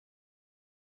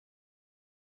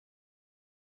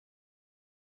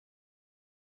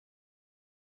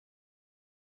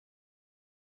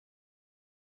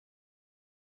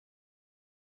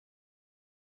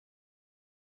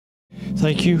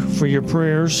Thank you for your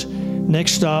prayers.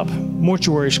 Next stop,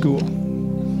 mortuary school.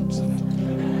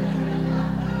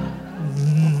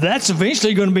 That's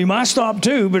eventually going to be my stop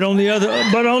too, but on the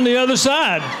other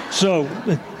side. So,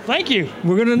 thank you.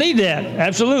 We're going to need that.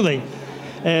 Absolutely.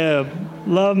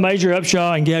 Love Major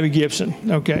Upshaw and Gabby Gibson.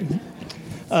 Okay.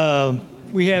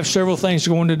 We have several things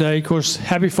going today. Of course,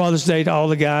 happy Father's Day to all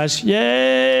the guys.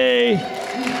 Yay!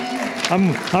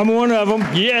 I'm one of them.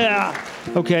 Yeah.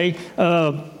 Okay.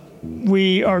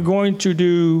 We are going to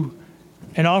do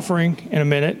an offering in a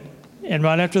minute, and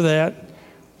right after that,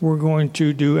 we're going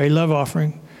to do a love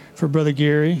offering for Brother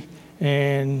Gary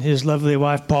and his lovely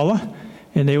wife, Paula,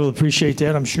 and they will appreciate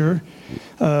that, I'm sure.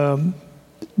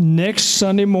 Next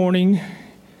Sunday morning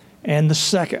and the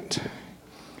 2nd,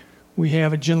 we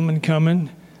have a gentleman coming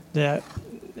that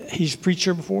he's preached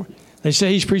here before. They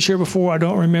say he's preached here before. I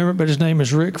don't remember, but his name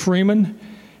is Rick Freeman.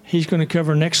 He's going to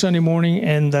cover next Sunday morning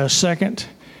and the 2nd,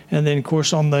 and then, of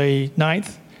course, on the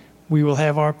 9th, we will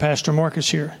have our Pastor Marcus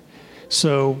here.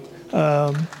 So,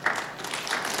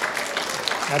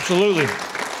 absolutely.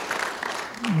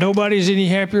 Nobody's any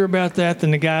happier about that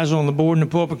than the guys on the board and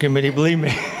the pulpit committee, believe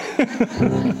me.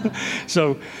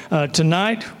 So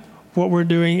tonight, what we're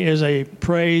doing is a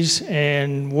praise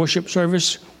and worship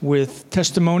service with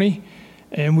testimony,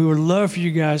 and we would love for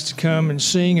you guys to come and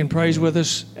sing and praise with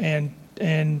us. And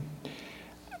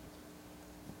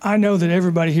I know that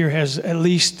everybody here has at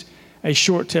least a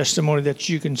short testimony that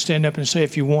you can stand up and say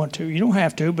if you want to. You don't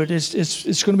have to, but it's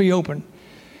going to be open.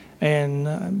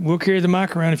 And we'll carry the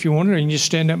mic around if you want it, or you can just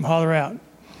stand up and holler out.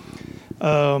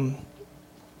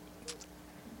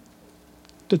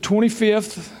 The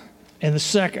 25th and the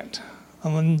 2nd,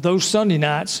 on those Sunday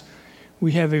nights,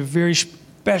 we have a very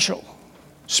special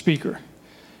speaker.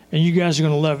 And you guys are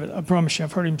going to love it. I promise you,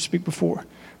 I've heard him speak before.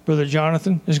 Brother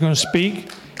Jonathan is going to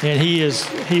speak, and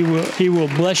he will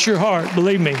bless your heart,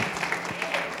 believe me.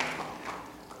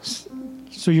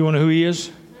 So you want to know who he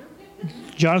is?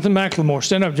 Jonathan McLemore.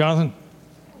 Stand up, Jonathan.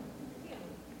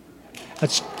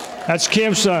 That's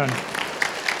Kim's son.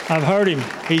 I've heard him.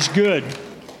 He's good.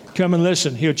 Come and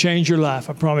listen. He'll change your life,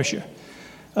 I promise you.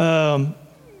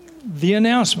 The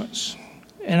announcements.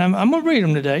 And I'm going to read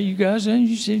them today. You guys,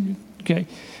 you see? Okay.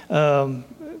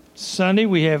 Sunday,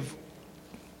 we have,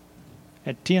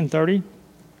 at 10:30,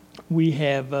 we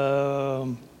have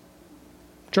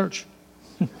church.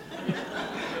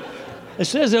 It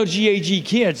says LGAG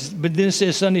Kids, but then it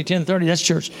says Sunday 10:30. That's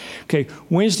church. Okay.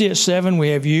 Wednesday at 7, we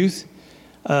have youth.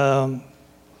 July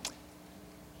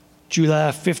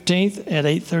 15th at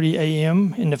 8:30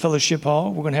 a.m. in the fellowship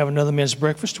hall. We're going to have another men's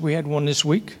breakfast. We had one this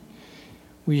week.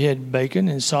 We had bacon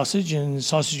and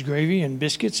sausage gravy and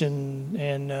biscuits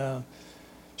and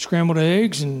scrambled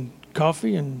eggs and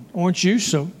coffee and orange juice.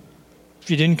 So if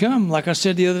you didn't come, like I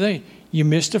said the other day, you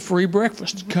missed a free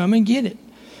breakfast. Come and get it.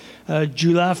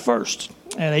 July 1st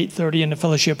at 8:30 in the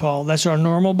fellowship hall. That's our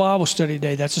normal Bible study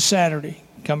day. That's a Saturday.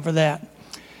 Come for that.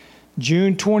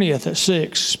 June 20th at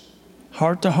 6,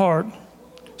 Heart to Heart.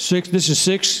 This is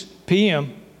 6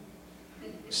 p.m.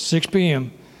 6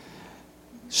 p.m.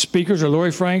 Speakers are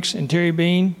Lori Franks and Terry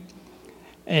Bean.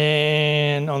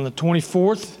 And on the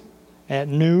 24th at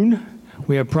noon,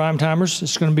 we have prime timers.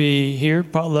 It's going to be here,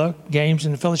 potluck, games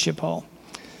in the fellowship hall.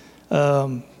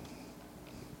 Got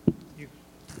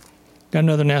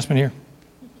another announcement here.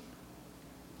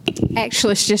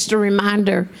 Actually, it's just a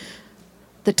reminder.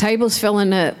 The table's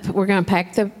filling up. We're going to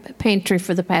pack the pantry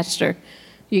for the pastor.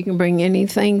 You can bring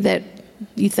anything that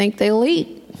you think they'll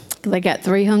eat. They got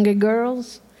 3 hungry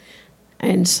girls.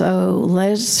 And so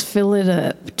let's fill it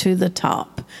up to the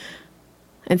top.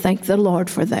 And thank the Lord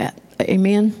for that.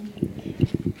 Amen.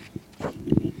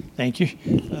 Thank you.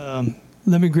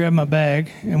 Let me grab my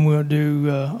bag and we'll do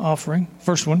offering.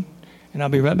 First one. And I'll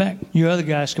be right back. You other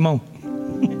guys, come on.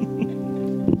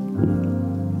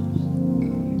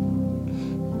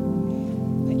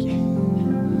 Thank you.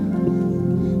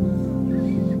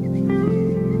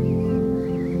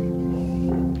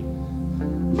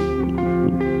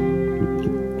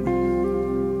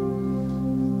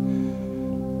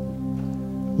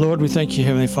 Lord, we thank you,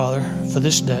 Heavenly Father, for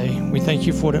this day. We thank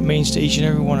you for what it means to each and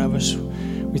every one of us.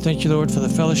 We thank you, Lord, for the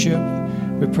fellowship.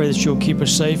 We pray that you'll keep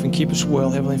us safe and keep us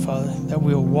well, Heavenly Father, that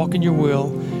we'll walk in your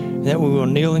will, and that we will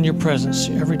kneel in your presence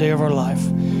every day of our life.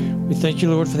 We thank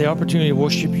you, Lord, for the opportunity to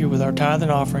worship you with our tithe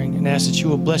and offering, and ask that you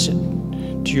will bless it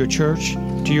to your church,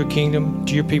 to your kingdom,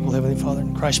 to your people, Heavenly Father.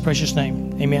 In Christ's precious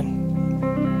name, amen.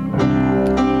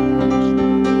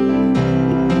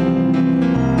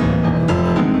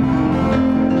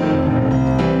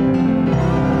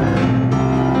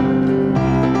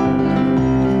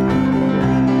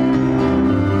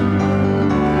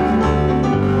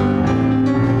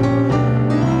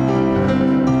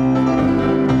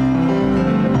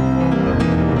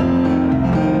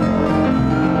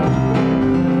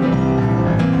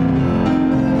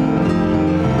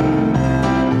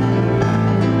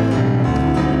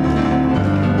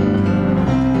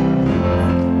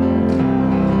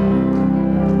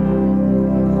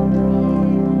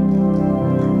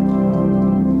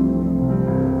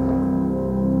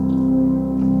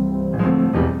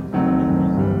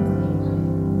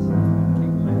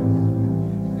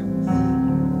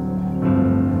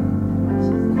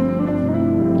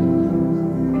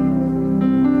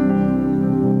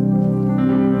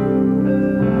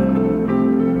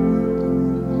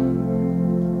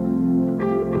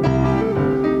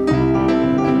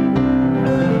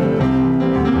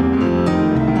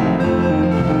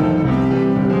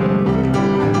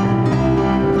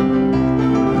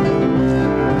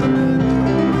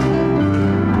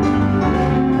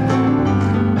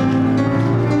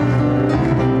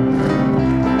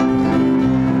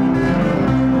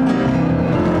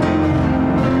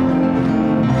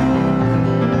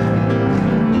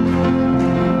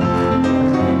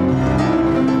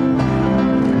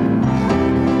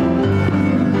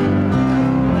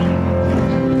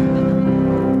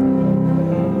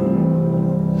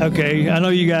 Okay, I know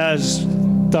you guys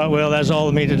thought, well, that's all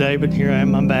of me today, but here I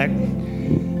am, I'm back.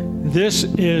 This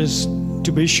is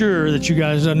to be sure that you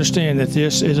guys understand that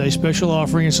this is a special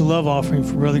offering. It's a love offering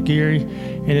for Brother Gary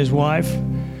and his wife.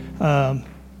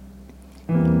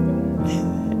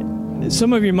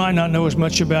 Some of you might not know as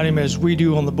much about him as we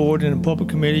do on the board and the pulpit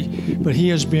committee, but he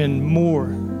has been more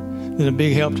than a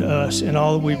big help to us in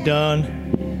all that we've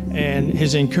done, and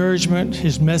his encouragement,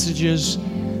 his messages,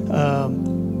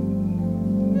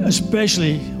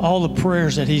 especially all the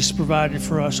prayers that he's provided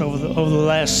for us over the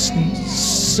last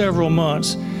several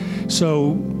months.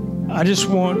 So I just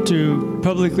want to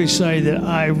publicly say that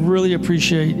I really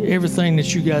appreciate everything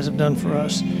that you guys have done for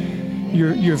us.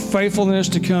 Your faithfulness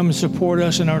to come and support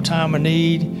us in our time of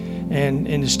need, and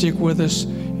to stick with us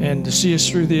and to see us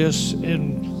through this.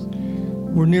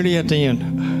 And we're nearly at the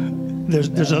end.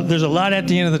 There's a light at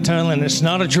the end of the tunnel, and it's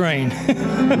not a drain.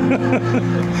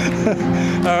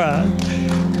 All right.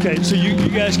 Okay, so you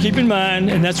guys keep in mind,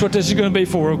 and that's what this is going to be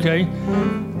for, okay?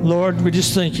 Lord, we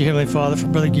just thank you, Heavenly Father, for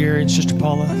Brother Gary and Sister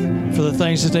Paula, for the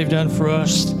things that they've done for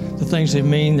us, the things they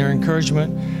mean, their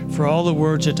encouragement, for all the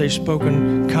words that they've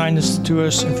spoken, kindness to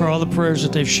us, and for all the prayers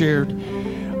that they've shared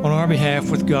on our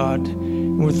behalf with God.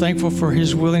 And we're thankful for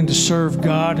his willing to serve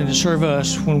God and to serve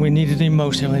us when we needed him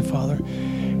most, Heavenly Father.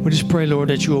 We just pray, Lord,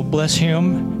 that you will bless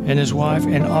him and his wife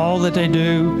and all that they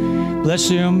do. Bless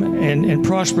them and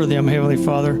prosper them, Heavenly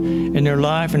Father, in their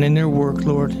life and in their work,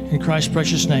 Lord. In Christ's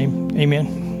precious name,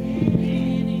 amen.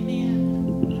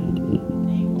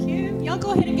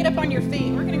 Go ahead and get up on your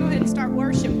feet. We're going to go ahead and start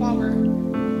worship while we're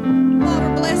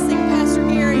blessing Pastor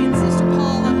Gary and Sister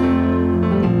Paula.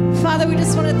 Father, we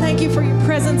just want to thank you for your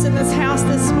presence in this house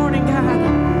this morning,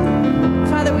 God.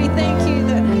 Father, we thank you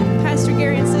that Pastor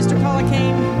Gary and Sister Paula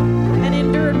came and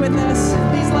endured with us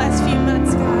these last few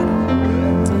months, God.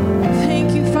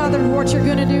 Thank you, Father, for what you're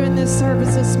going to do in this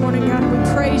service this morning, God. We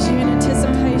praise you in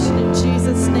anticipation in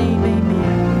Jesus' name, amen.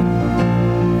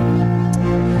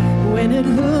 When it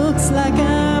looks like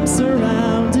I'm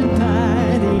surrounded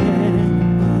by the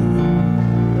enemy,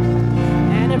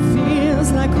 and it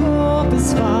feels like hope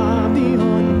is far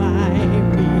beyond my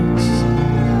reach,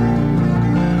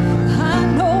 I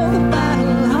know the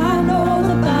battle, I know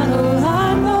the battle,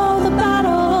 I know the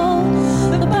battle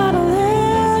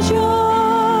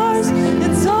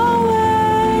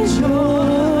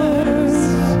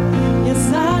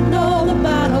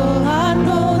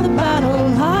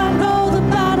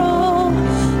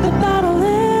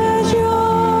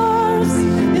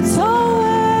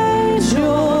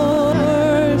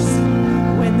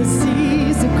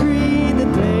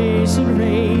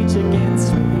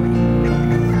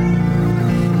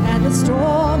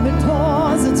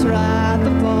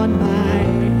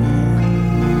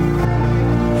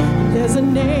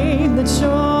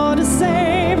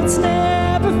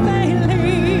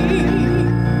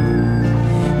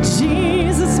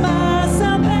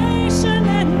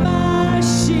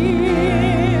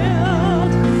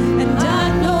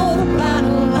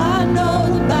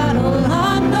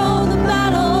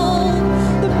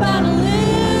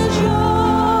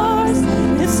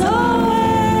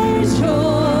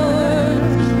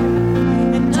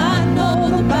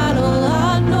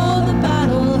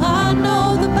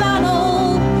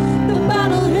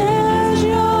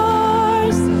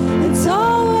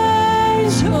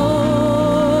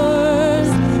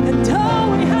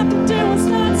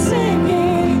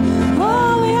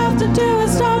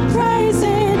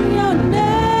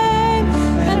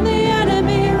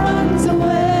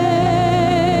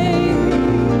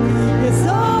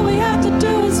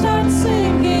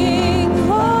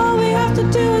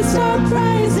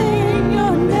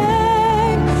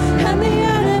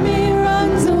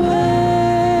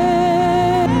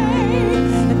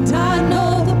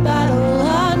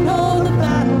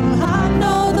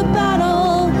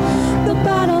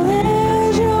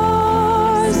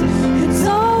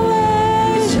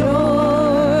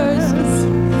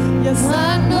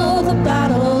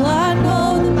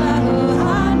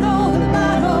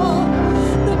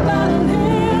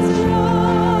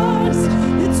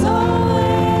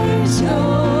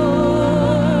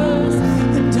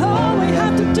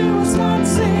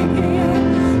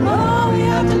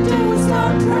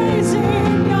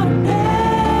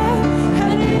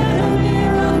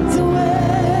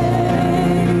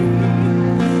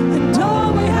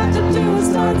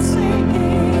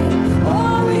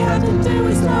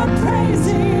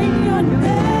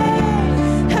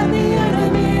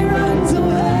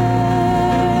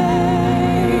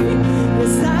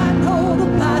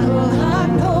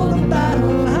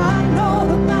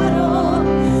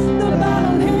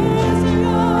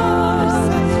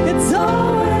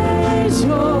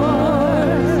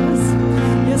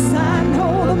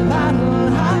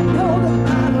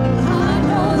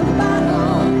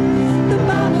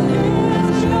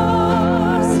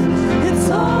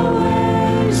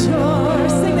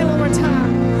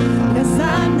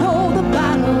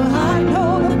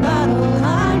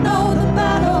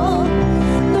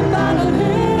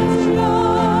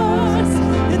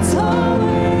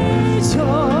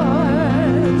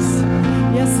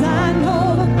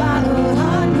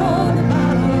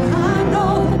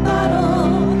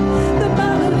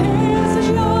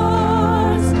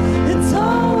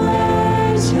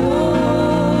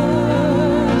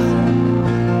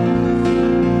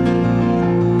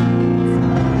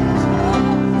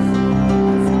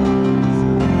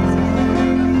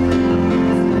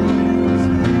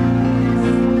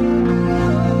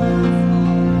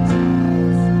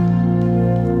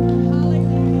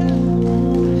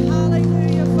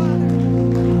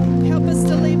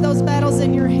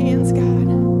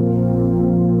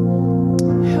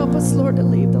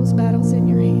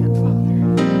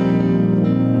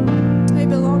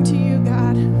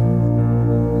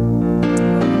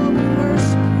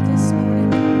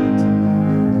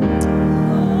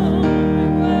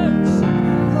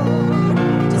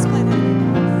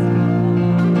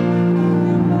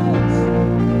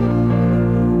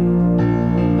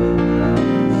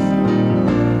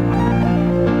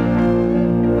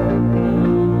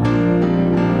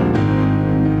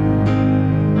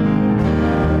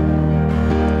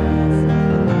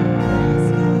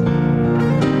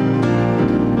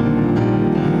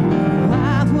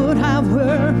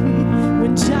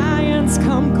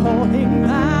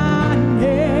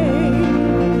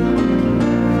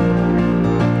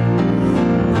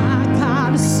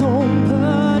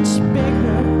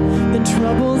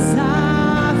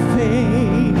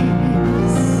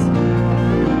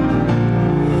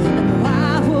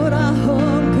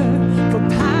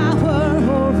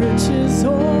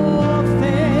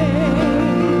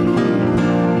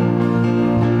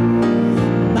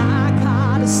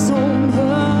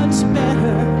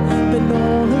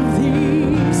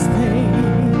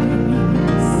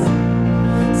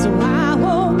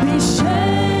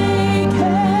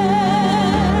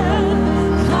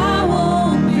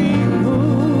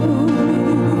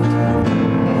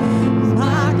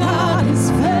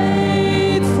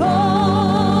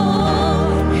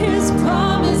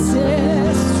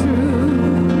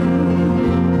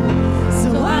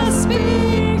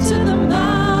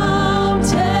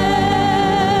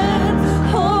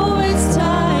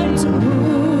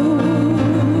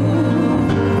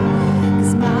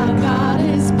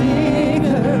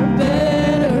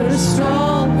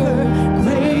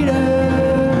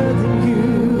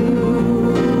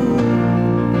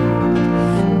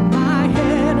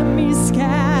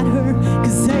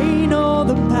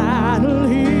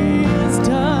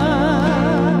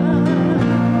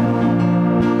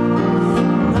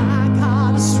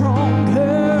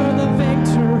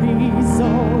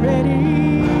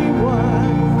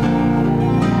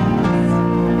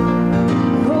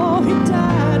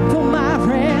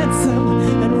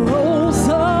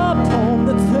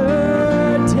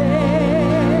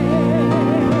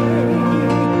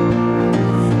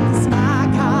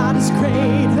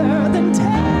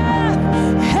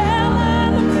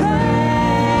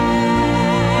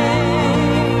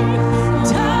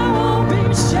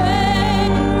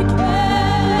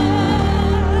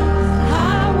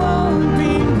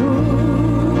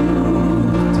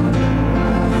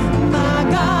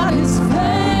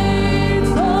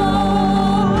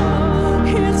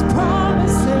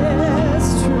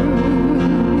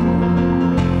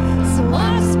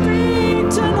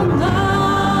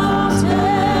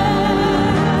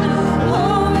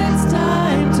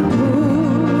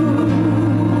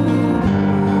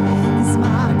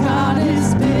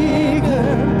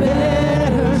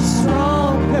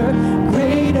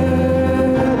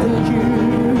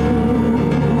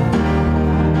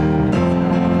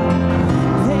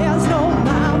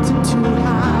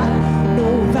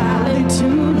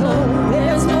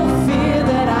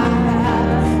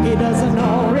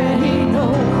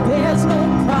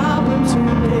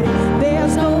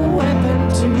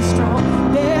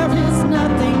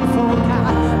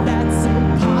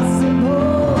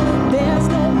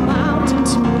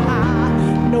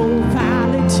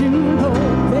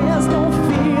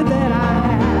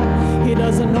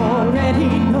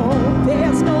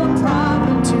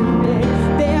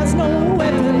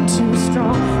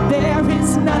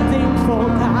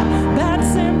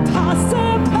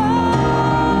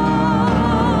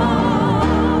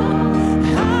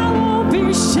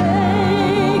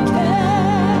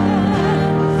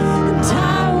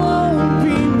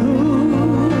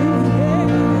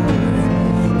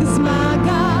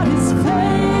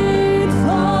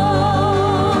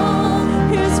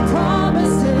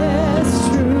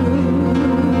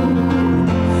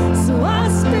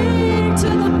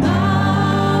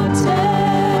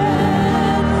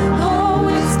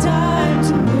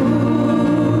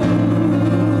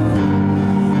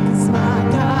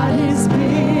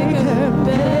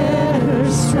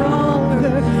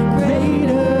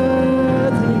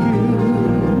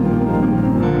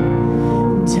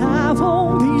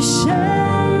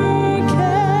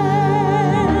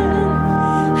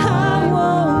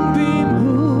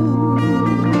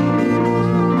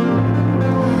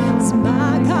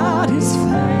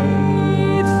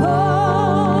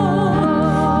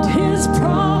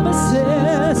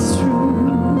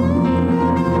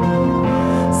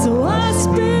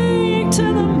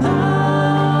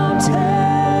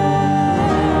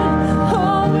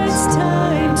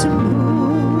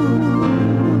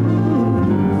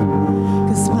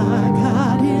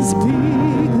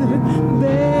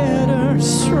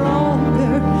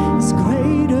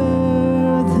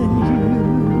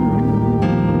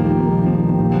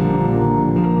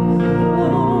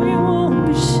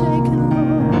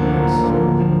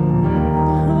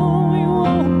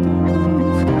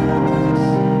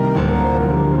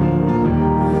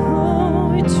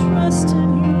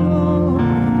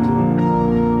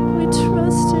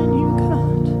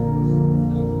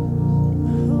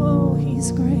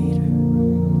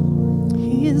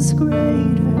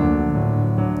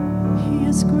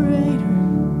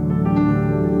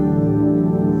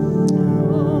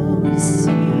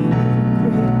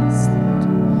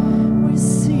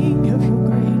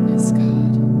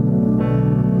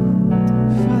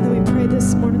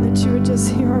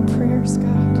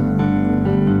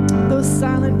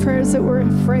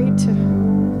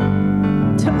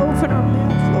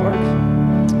milk, Lord.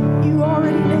 You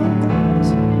already know, God.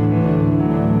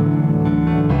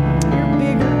 You're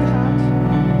bigger, God,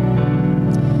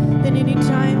 than any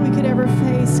giant we could ever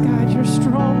face, God. You're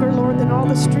stronger, Lord, than all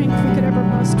the strength we could ever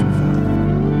muster, Father.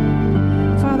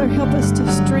 Father, help us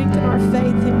to strengthen our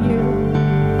faith in you.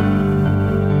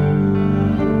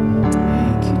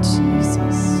 Thank you,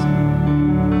 Jesus.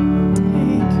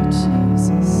 Thank you,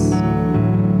 Jesus.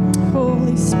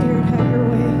 Holy Spirit, have your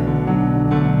way.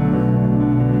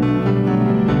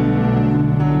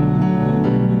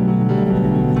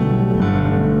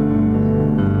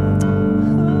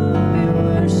 Oh, we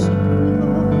worship you,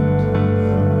 Lord.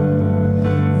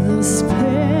 The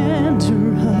splendor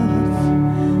of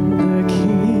the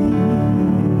King.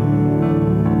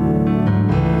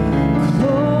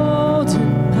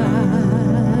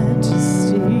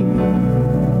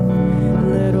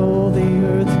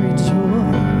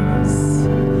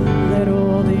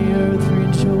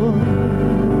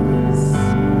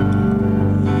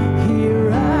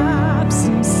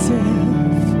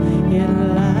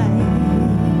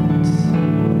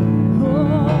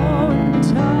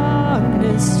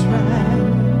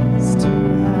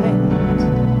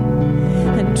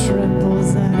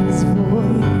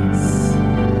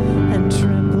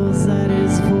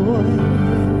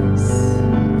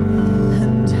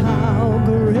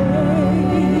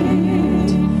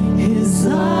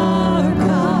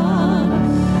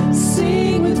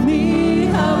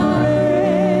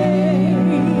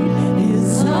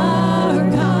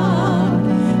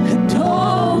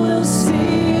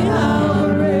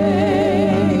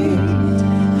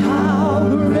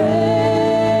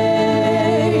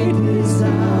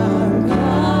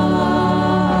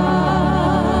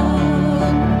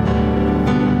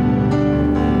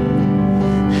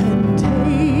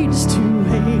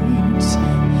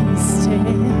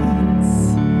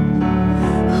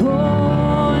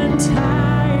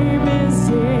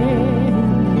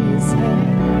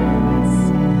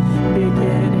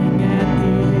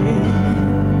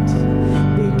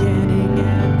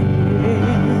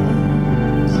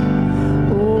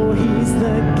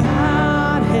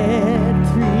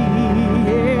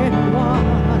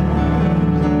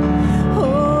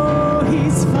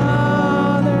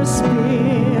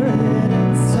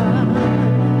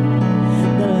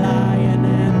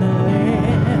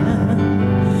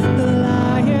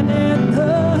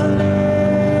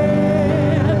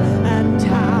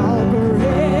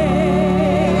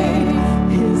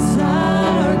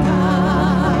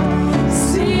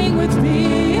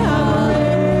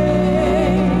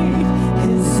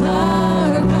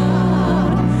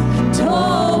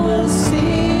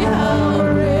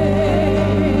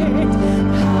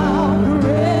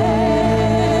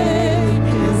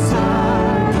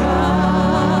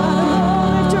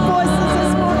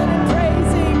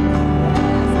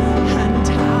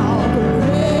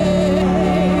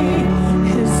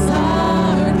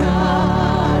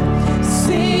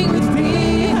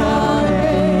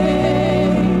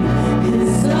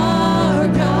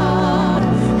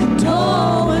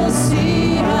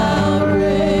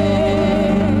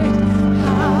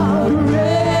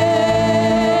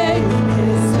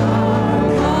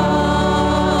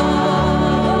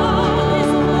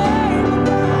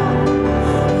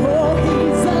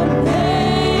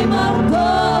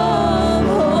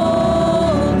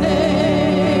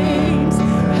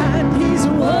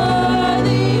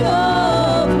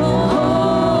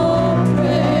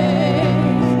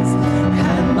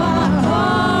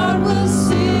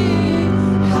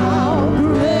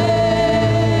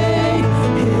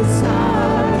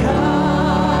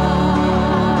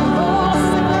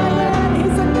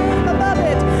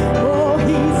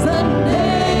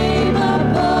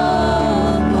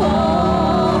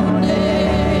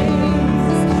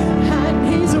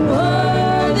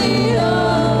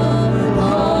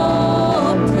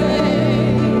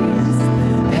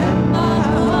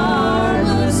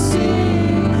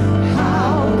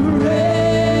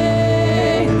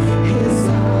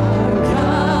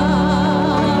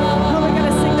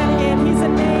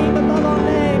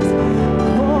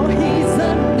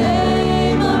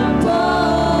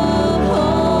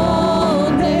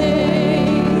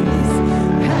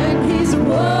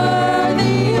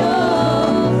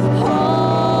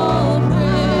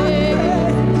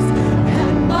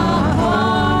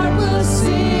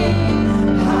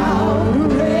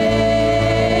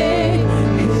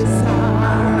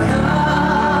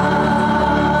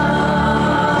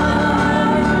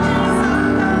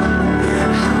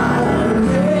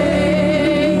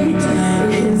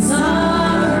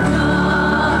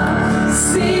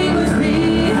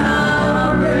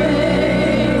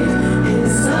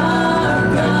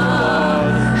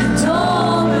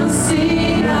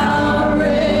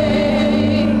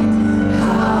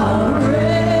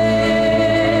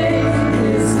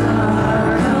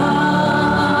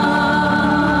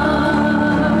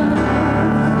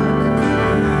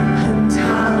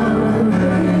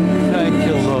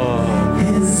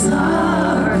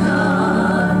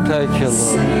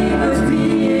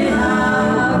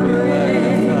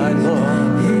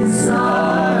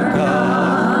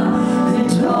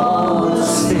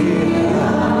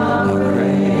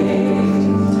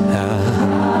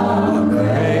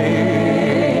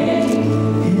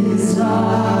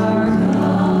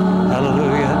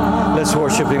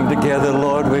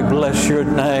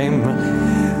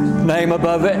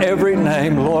 above every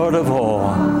name, Lord of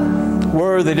all.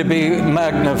 Worthy to be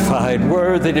magnified,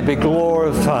 worthy to be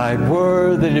glorified,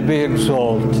 worthy to be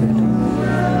exalted.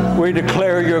 We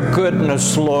declare your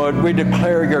goodness, Lord. We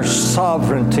declare your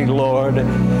sovereignty, Lord.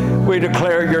 We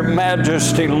declare your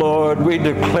majesty, Lord. We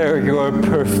declare your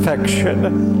perfection.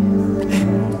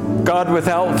 God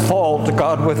without fault,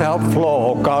 God without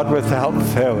flaw, God without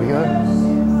failure.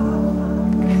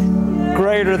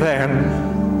 Greater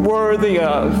than, worthy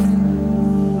of.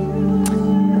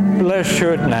 Bless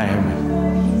your name.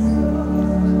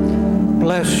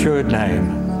 Bless your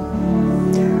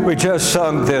name. We just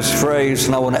sung this phrase,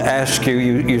 and I want to ask you,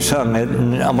 you sung it,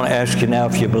 and I'm going to ask you now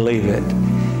if you believe it.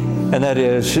 And that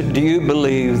is, do you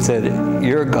believe that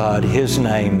your God, his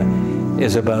name,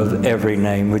 is above every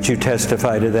name? Would you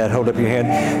testify to that? Hold up your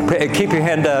hand. Keep your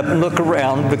hand up and look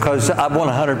around, because I want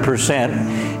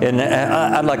 100%, and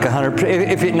I'd like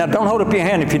 100%. Now, don't hold up your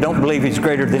hand if you don't believe he's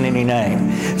greater than any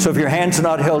name. So if your hand's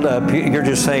not held up, you're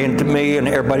just saying to me and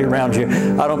everybody around you,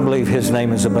 I don't believe his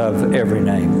name is above every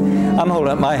name. I'm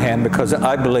holding up my hand because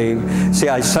I believe. See,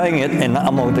 I sang it, and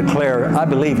I'm going to declare, I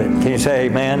believe it. Can you say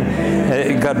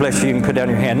amen? God bless you. You can put down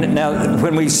your hand. Now,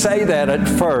 when we say that at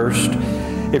first,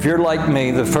 if you're like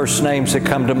me, the first names that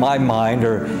come to my mind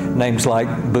are names like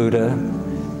Buddha,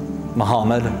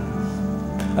 Muhammad,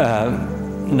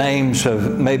 names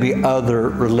of maybe other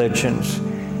religions.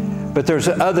 But there's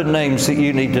other names that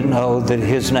you need to know that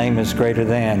his name is greater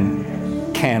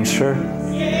than. Cancer,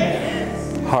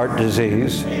 heart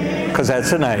disease, because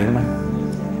that's a name.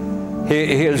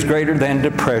 He is greater than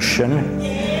depression,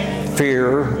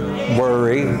 fear,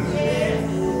 worry.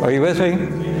 Are you with me?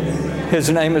 His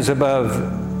name is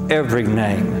above every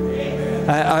name.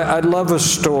 I love a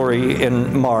story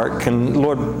in Mark, and the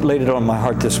Lord laid it on my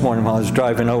heart this morning while I was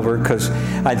driving over, because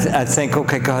I think,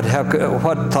 okay, God,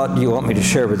 what thought do you want me to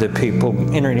share with the people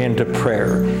entering into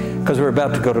prayer? Because we're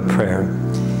about to go to prayer.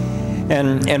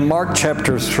 And in Mark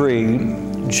chapter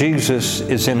 3, Jesus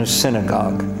is in a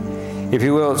synagogue. If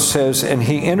you will, it says, and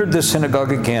he entered the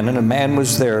synagogue again, and a man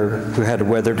was there who had a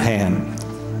withered hand.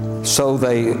 So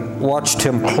they watched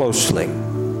him closely,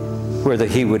 whether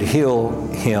he would heal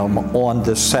him on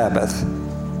the Sabbath,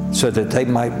 so that they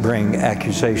might bring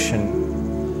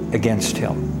accusation against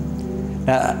him.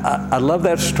 Now, I love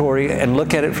that story, and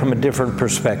look at it from a different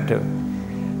perspective.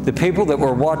 The people that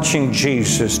were watching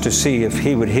Jesus to see if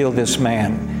he would heal this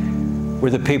man were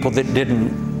the people that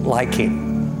didn't like him.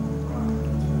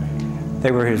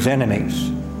 They were his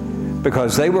enemies,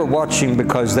 because they were watching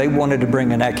because they wanted to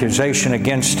bring an accusation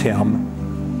against him,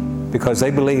 because they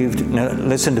believed, now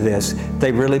listen to this,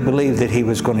 they really believed that he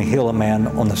was going to heal a man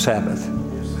on the Sabbath.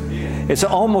 It's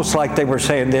almost like they were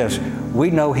saying this, we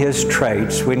know his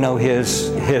traits, we know his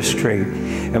history,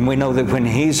 and we know that when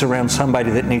he's around somebody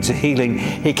that needs a healing,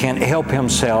 he can't help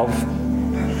himself.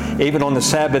 Even on the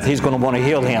Sabbath, he's going to want to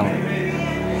heal him.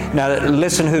 Now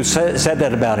listen who said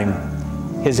that about him.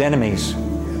 His enemies.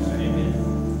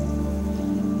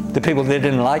 The people that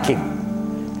didn't like him.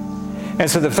 And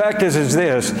so the fact is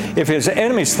this, if his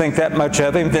enemies think that much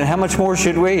of him, then how much more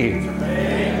should we?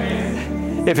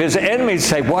 If his enemies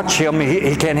say, watch him,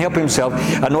 he can't help himself.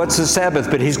 I know it's the Sabbath,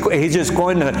 but he's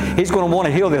going to want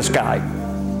to heal this guy.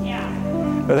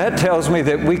 Well, that tells me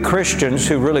that we Christians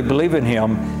who really believe in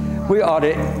him, we ought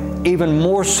to even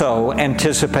more so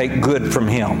anticipate good from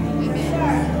him.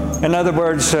 In other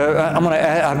words,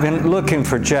 I've been looking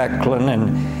for Jacqueline,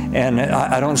 and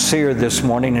I don't see her this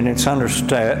morning, and it's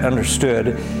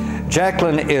understood.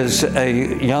 Jacqueline is a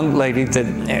young lady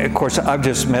that, of course, I've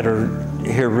just met her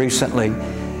here recently,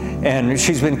 and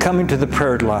she's been coming to the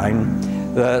prayer line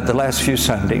the last few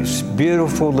Sundays.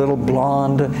 Beautiful little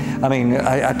blonde. I mean,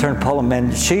 I turned Paula,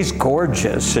 man, she's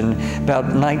gorgeous, and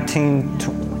about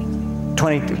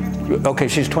 20, okay,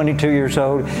 she's 22 years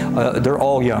old. They're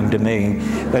all young to me.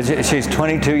 But she's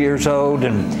 22 years old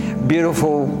and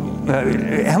beautiful.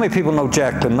 How many people know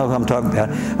Jacqueline? Know who I'm talking about?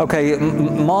 Okay,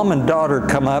 mom and daughter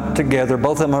come up together.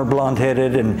 Both of them are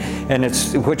blonde-headed, and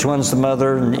it's which one's the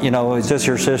mother? And, is this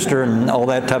your sister? And all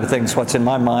that type of thing is what's in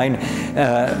my mind.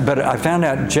 But I found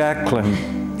out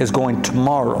Jacqueline is going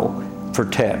tomorrow for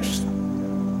tests.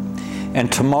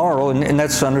 And tomorrow, and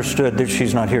that's understood that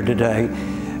she's not here today,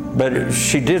 but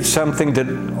she did something that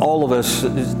all of us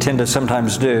tend to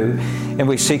sometimes do, and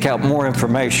we seek out more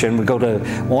information. We go to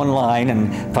online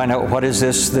and find out what is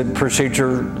the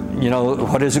procedure,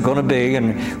 what is it going to be,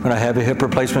 and when I have a hip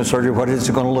replacement surgery, what is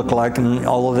it going to look like, and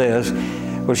all of this.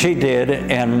 Well, she did,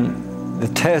 and the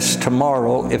test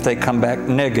tomorrow, if they come back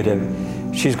negative,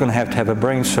 she's going to have a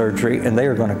brain surgery, and they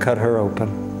are going to cut her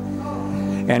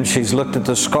open. And she's looked at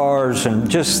the scars, and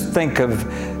just think of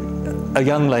a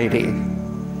young lady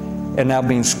and now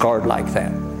being scarred like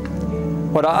that.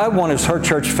 What I want is her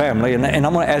church family, and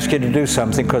I'm going to ask you to do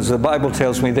something, because the Bible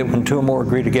tells me that when two or more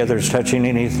agree together as touching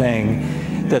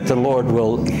anything, that the Lord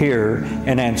will hear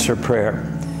and answer prayer.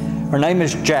 Her name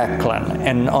is Jacqueline,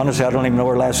 and honestly, I don't even know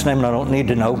her last name, and I don't need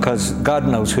to know, because God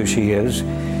knows who she is.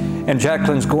 And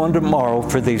Jacqueline's going tomorrow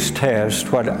for these tests.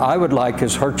 What I would like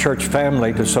is her church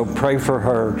family to so pray for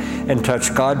her and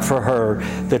touch God for her,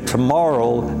 that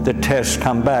tomorrow the tests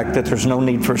come back, that there's no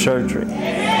need for surgery.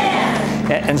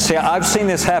 And see, I've seen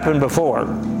this happen before,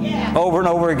 over and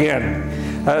over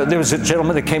again. There was a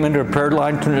gentleman that came into a prayer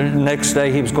line. The next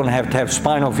day, he was going to have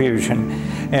spinal fusion.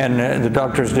 And the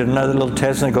doctors did another little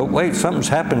test, and they go, wait, something's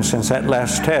happened since that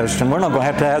last test, and we're not going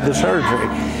to have the surgery.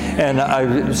 And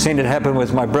I've seen it happen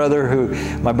with my brother,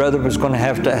 my brother was going to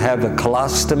have a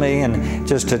colostomy and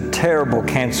just a terrible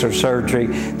cancer surgery.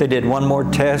 They did one more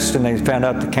test, and they found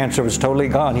out the cancer was totally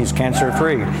gone. He's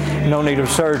cancer-free. No need of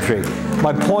surgery.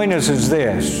 My point is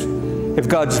this. If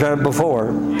God's done it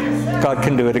before, God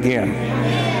can do it again.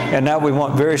 And now we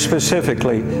want very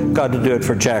specifically God to do it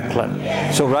for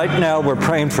Jacqueline. So right now we're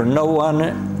praying for no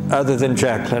one other than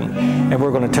Jacqueline, and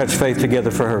we're going to touch faith together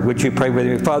for her. Would you pray with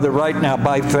me? Father, right now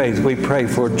by faith we pray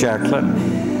for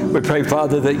Jacqueline. We pray,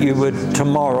 Father, that you would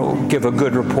tomorrow give a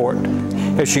good report.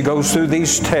 As she goes through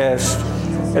these tests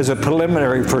as a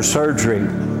preliminary for surgery,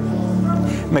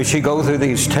 may she go through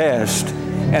these tests,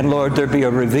 and Lord, there be a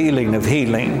revealing of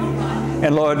healing.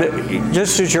 And Lord,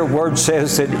 just as your word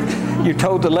says that you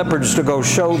told the lepers to go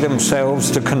show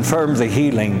themselves to confirm the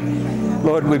healing,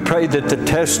 Lord, we pray that the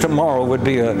test tomorrow would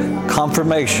be a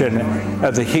confirmation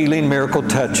of the healing miracle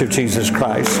touch of Jesus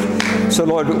Christ. So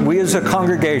Lord, we as a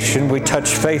congregation, we touch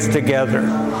faith together.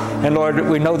 And Lord,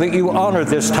 we know that you honor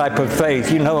this type of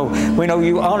faith. We know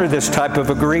you honor this type of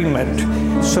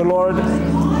agreement. So Lord,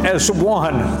 as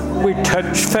one, we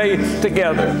touch faith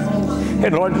together.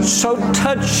 And Lord, so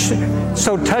touch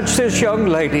this young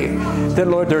lady that,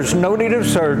 Lord, there's no need of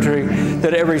surgery,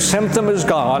 that every symptom is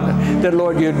gone, that,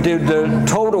 Lord, you did the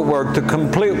total work, the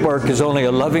complete work as only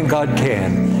a loving God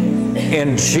can.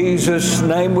 In Jesus'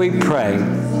 name we pray.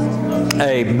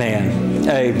 Amen.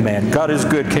 Amen. God is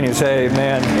good. Can you say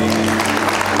amen?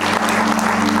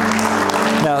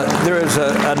 Now, there is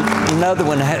another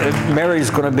one.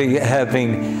 Mary's going to be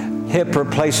having hip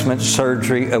replacement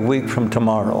surgery a week from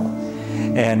tomorrow.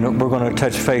 And we're going to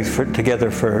touch faith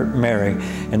together for Mary.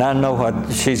 And I know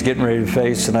what she's getting ready to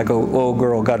face, and I go, oh,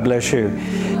 girl, God bless you.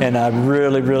 And I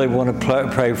really, really want to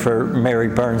pray for Mary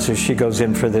Burns as she goes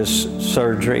in for this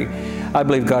surgery. I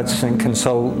believe God can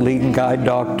so lead and guide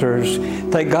doctors.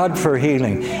 Thank God for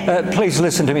healing. Please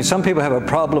listen to me. Some people have a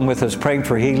problem with us praying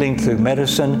for healing through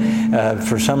medicine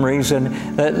for some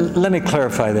reason. Let me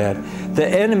clarify that. The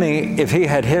enemy, if he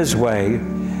had his way,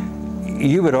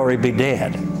 you would already be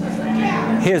dead.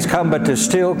 He has come but to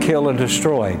steal, kill, and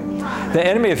destroy. The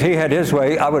enemy, if he had his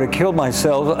way, I would have killed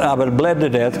myself. I would have bled to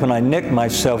death when I nicked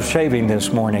myself shaving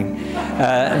this morning.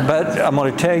 But I'm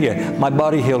going to tell you, my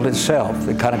body healed itself.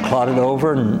 It kind of clotted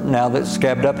over, and now that's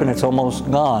scabbed up and it's almost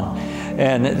gone.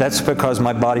 And that's because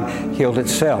my body healed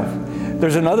itself.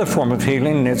 There's another form of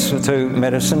healing, and it's through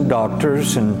medicine,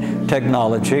 doctors, and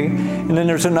technology. And then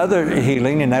there's another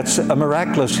healing, and that's a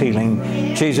miraculous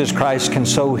healing. Jesus Christ can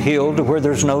so heal to where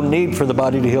there's no need for the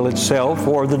body to heal itself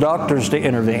or the doctors to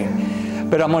intervene.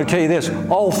 But I'm going to tell you this,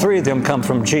 all three of them come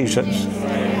from Jesus.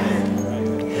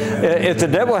 If the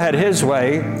devil had his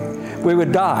way, we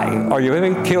would die. Are you with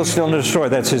me? Kill, steal, and destroy.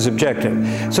 That's his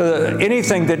objective. So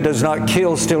anything that does not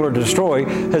kill, steal, or destroy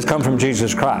has come from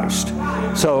Jesus Christ.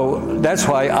 So that's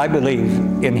why I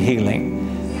believe in healing.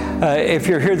 If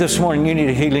you're here this morning, you need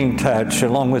a healing touch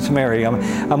along with Mary. I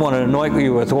want to anoint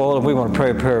you with oil, and we want to pray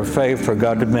a prayer of faith for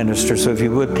God to minister. So if you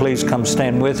would, please come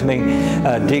stand with me.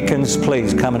 Deacons,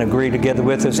 please come and agree together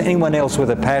with us. Anyone else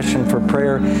with a passion for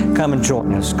prayer, come and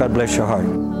join us. God bless your heart.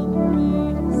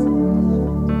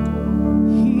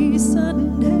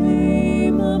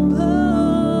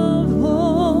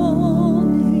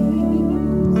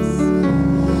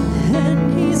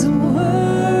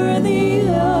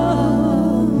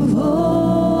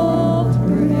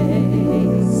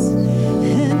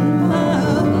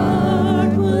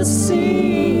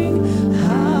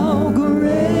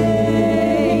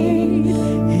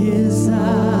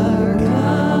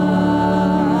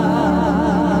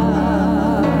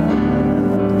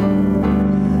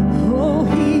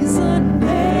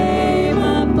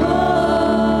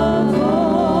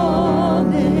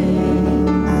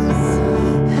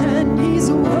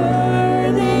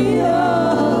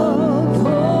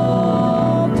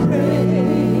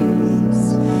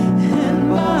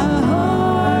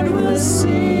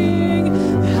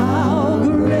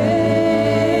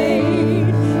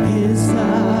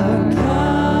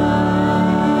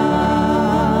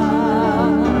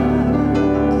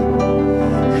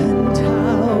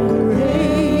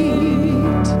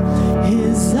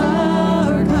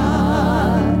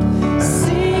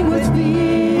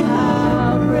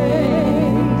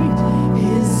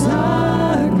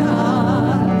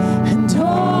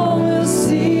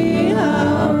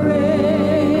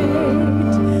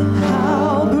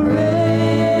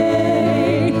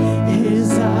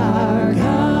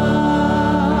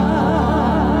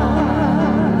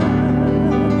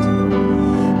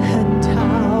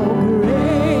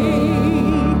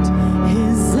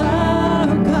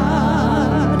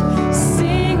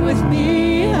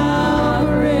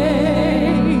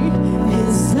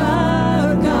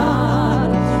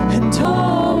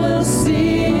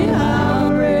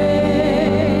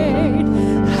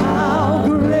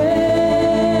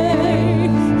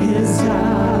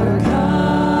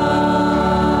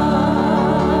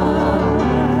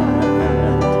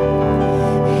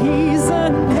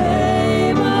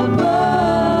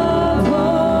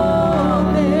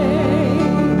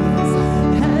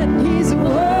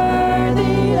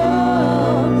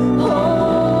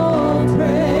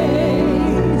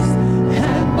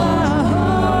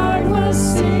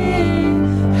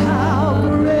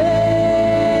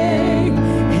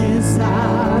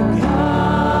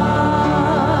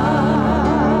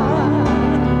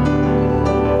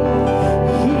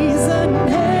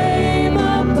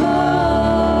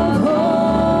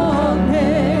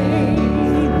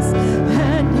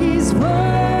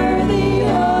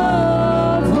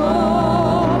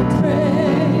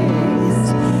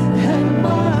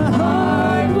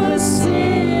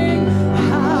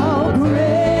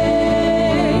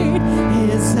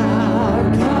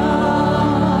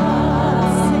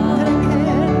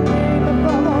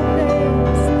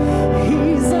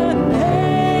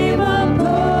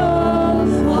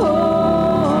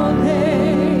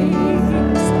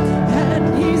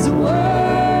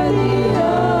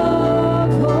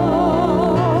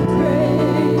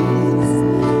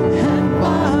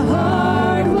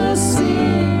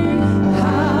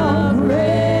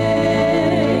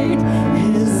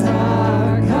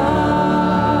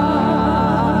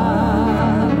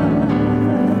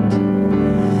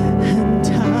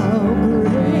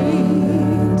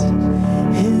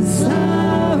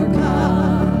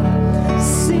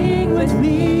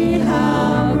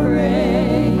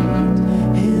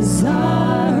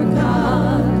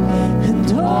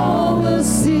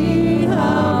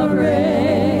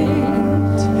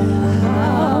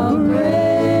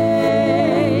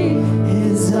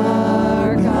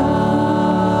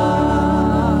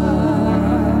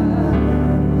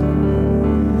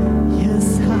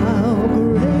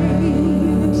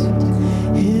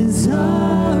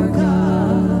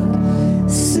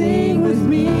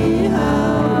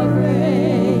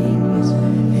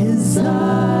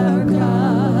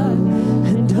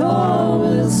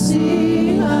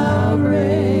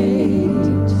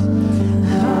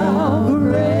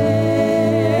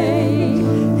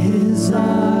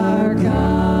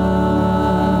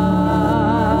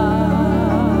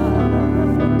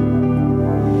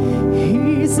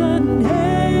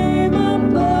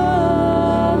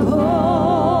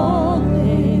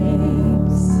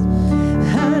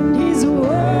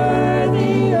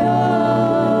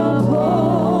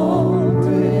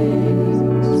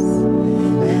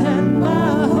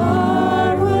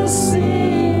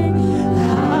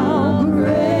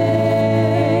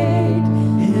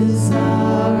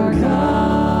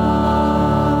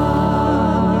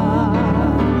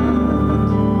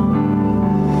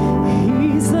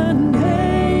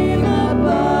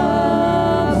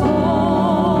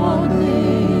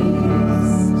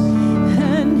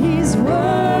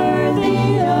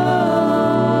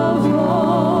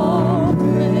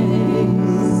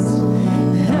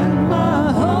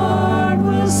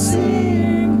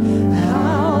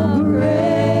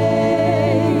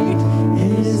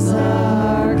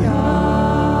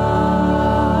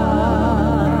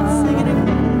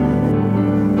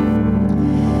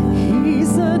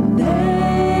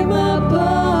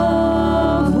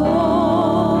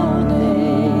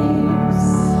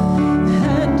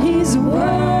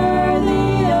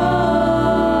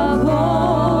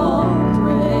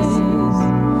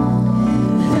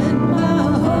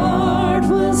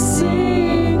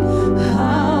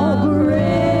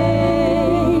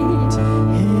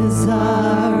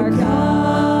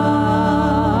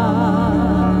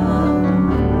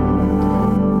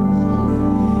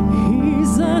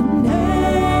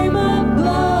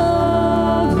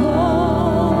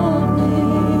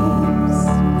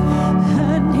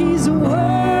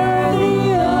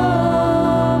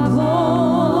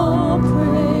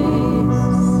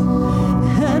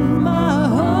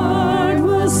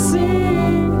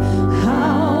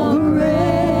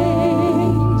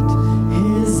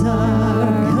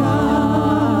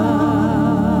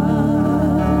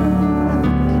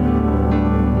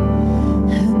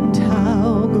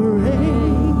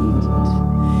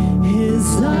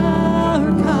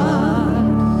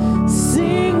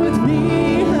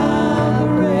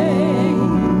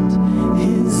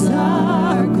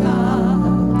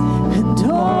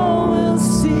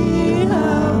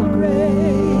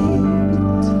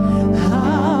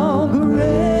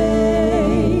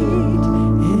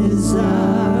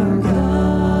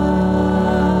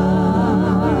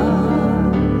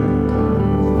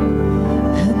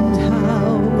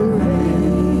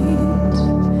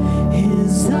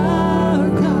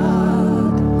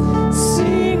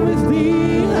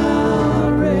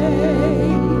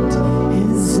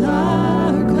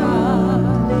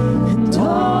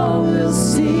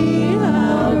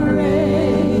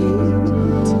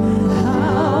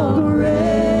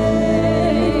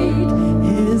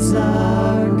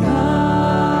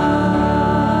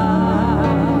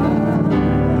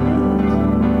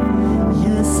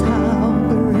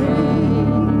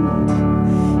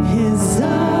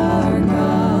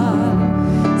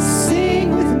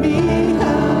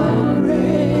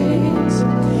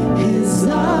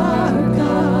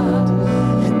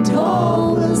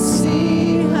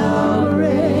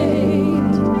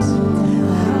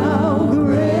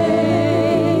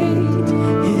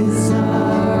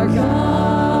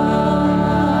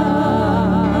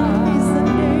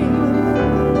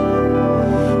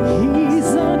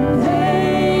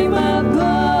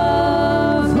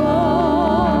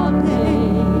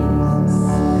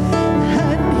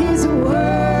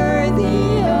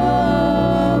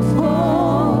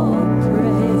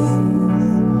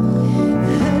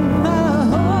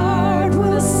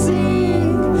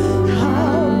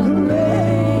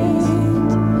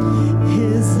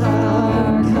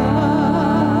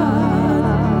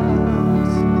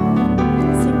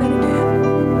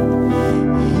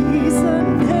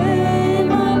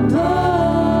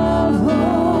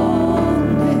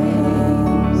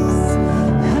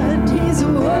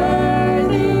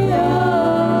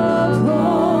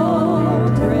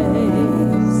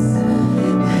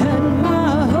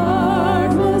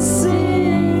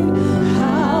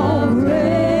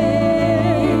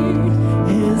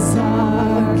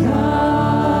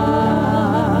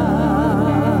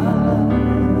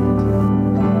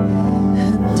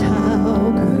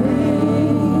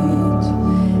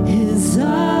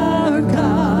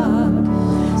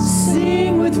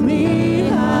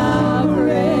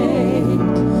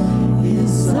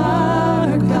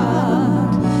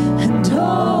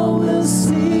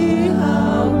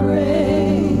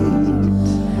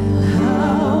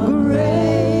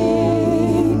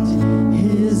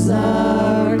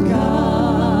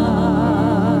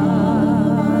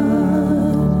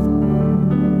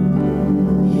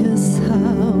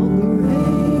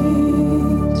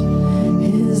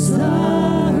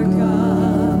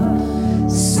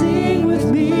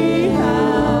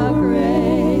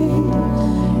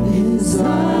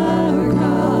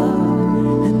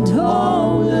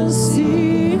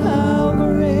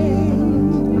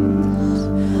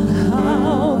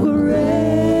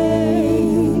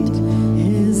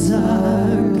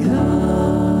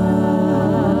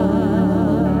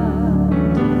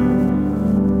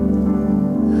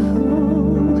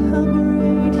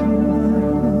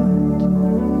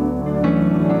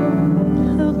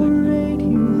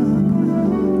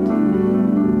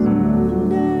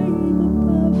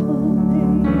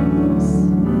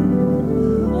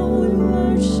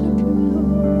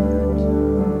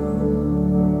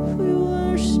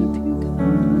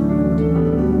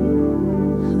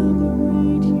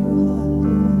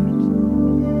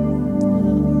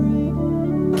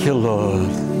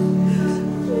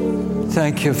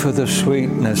 Thank you for the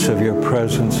sweetness of your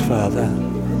presence, Father.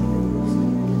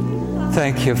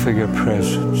 Thank you for your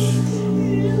presence.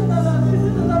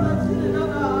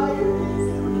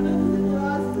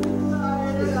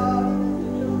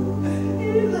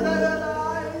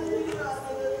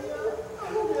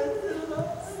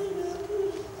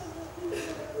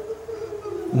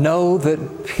 Know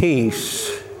that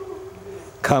peace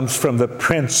comes from the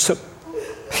Prince of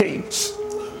Peace.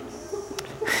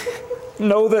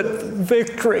 Know that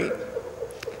victory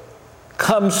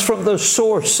comes from the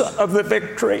source of the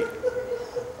victory.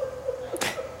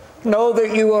 Know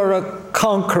that you are a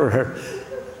conqueror.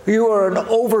 You are an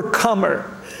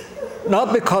overcomer,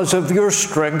 not because of your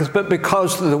strength, but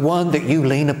because of the one that you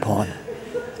lean upon.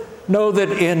 Know that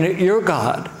in your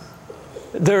God,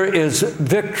 there is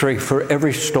victory for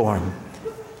every storm.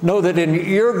 Know that in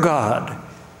your God,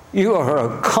 you are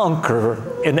a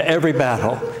conqueror in every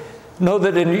battle. Know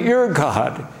that in your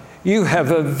God, you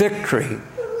have a victory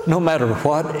no matter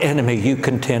what enemy you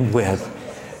contend with.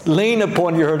 Lean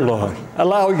upon your Lord.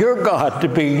 Allow your God to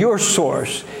be your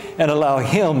source and allow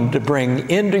Him to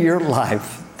bring into your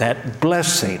life that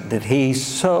blessing that He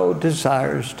so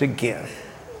desires to give.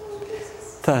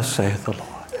 Thus saith the Lord.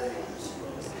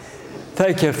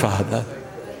 Thank you, Father.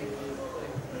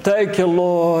 Thank you,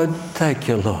 Lord. Thank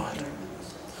you, Lord.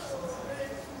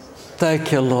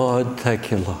 Thank you, Lord. Thank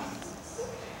you, Lord.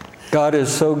 God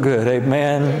is so good.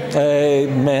 Amen.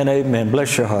 Amen. Amen.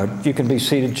 Bless your heart. You can be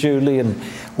seated, Julie and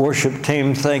worship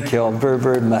team. Thank you all very,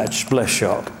 very much. Bless you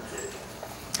all.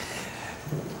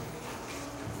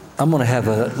 I'm going to have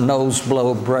a nose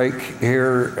blow break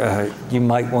here. You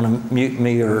might want to mute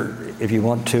me, or if you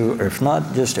want to, or if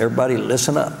not, just everybody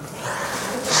listen up.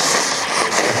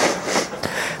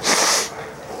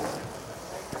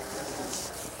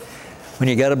 When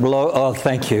you got to blow, oh,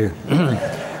 thank you.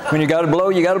 When you got to blow,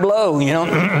 you got to blow, you know.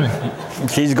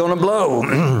 She's going to blow.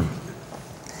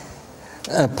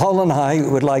 Paul and I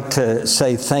would like to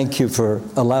say thank you for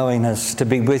allowing us to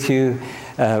be with you.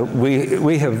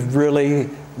 We have really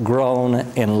grown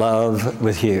in love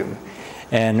with you,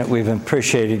 and we've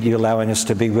appreciated you allowing us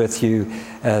to be with you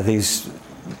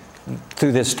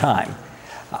through this time.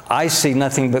 I see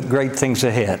nothing but great things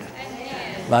ahead.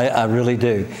 I really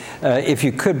do. If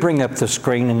you could bring up the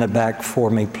screen in the back for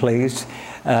me, please.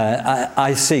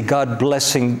 I see God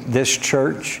blessing this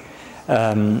church.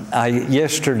 I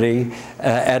yesterday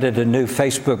added a new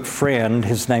Facebook friend.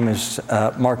 His name is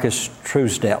Marcus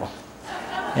Truesdale.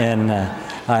 And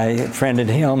I friended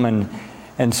him.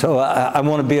 And so I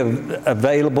want to be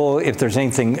available if there's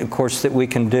anything, of course, that we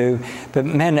can do. But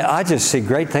man, I just see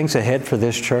great things ahead for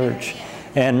this church.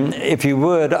 And if you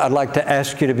would, I'd like to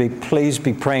ask you to please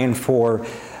be praying for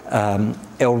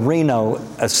El Reno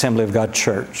Assembly of God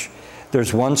Church.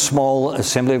 There's one small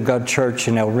Assembly of God church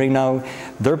in El Reno.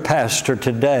 Their pastor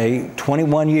today,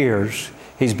 21 years,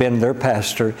 he's been their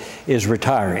pastor, is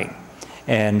retiring.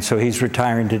 And so he's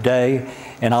retiring today,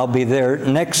 and I'll be there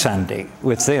next Sunday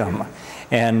with them.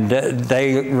 And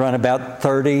they run about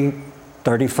 30,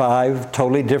 35,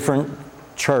 totally different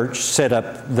church set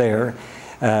up there.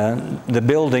 The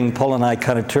building, Paul and I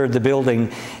kind of toured the building,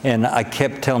 and I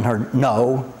kept telling her,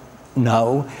 no,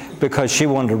 because she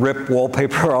wanted to rip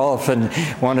wallpaper off and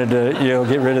wanted to,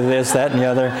 get rid of this, that, and the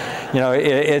other.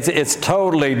 It's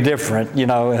totally different.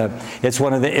 It's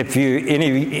one of the, if you,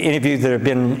 any of you that have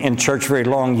been in church very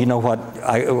long, you know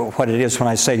what it is when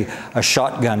I say a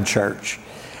shotgun church.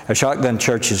 A shotgun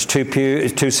church is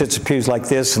two sets of pews like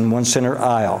this and one center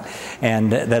aisle.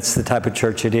 And that's the type of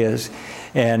church it is.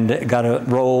 And got a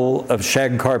roll of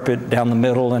shag carpet down the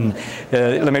middle. And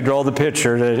let me draw the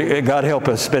picture. God help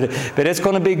us. But it's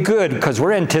going to be good because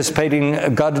we're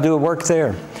anticipating God to do a work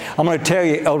there. I'm going to tell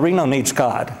you, El Reno needs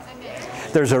God.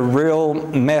 There's a real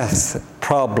meth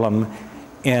problem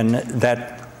in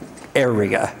that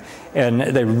area. And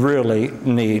they really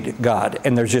need God.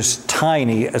 And there's just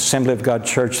tiny Assembly of God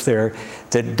church there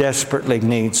that desperately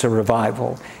needs a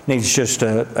revival, needs just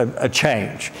a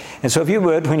change. And so if you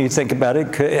would, when you think about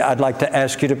it, I'd like to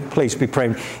ask you to please be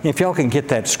praying. If y'all can get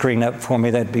that screen up for me,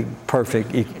 that'd be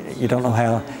perfect. You don't know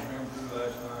how?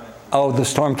 Oh, the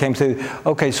storm came through.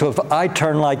 Okay, so if I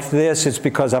turn like this, it's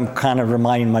because I'm kind of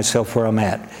reminding myself where I'm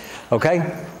at.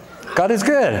 Okay? God is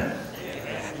good.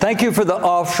 Thank you for the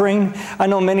offering. I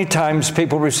know many times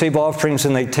people receive offerings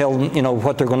and they tell,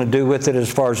 what they're going to do with it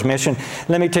as far as mission.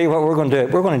 Let me tell you what we're going to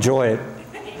do. We're going to enjoy it.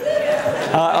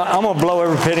 I'm going to blow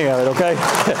every penny of it, okay?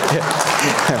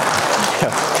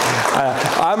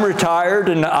 I'm retired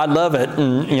and I love it.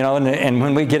 And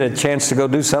when we get a chance to go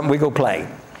do something, we go play.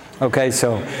 Okay,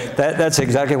 so that's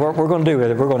exactly what we're going to do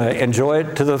with it. We're going to enjoy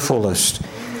it to the fullest.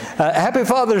 Happy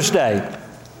Father's Day.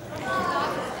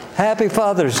 Happy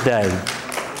Father's Day.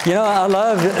 You know, I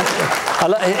love,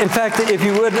 in fact, if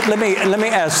you would, let me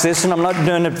ask this, and I'm not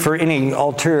doing it for any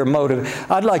ulterior motive.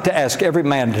 I'd like to ask every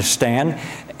man to stand,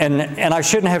 and I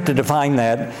shouldn't have to define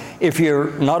that. If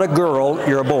you're not a girl,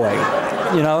 you're a boy,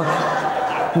 you know.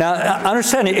 Now,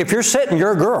 understand, if you're sitting,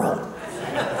 you're a girl.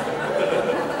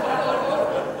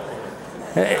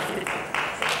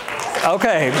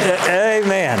 Okay,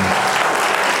 amen.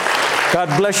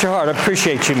 God bless your heart. I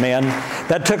appreciate you, men.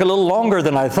 That took a little longer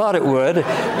than I thought it would,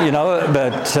 you know,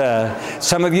 but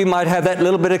some of you might have that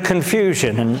little bit of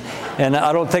confusion, and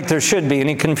I don't think there should be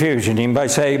any confusion. Anybody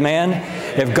say amen?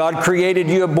 If God created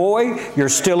you a boy, you're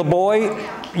still a boy.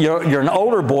 You're an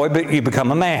older boy, but you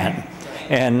become a man.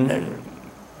 And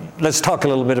let's talk a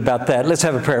little bit about that. Let's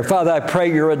have a prayer. Father, I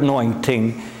pray your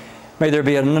anointing. May there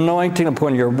be an anointing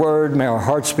upon your word. May our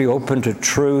hearts be open to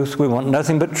truth. We want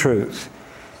nothing but truth.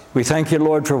 We thank you,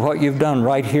 Lord, for what you've done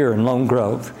right here in Lone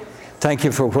Grove. Thank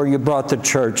you for where you brought the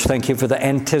church. Thank you for the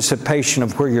anticipation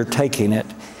of where you're taking it.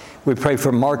 We pray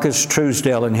for Marcus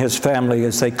Truesdale and his family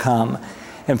as they come.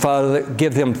 And Father,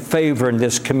 give them favor in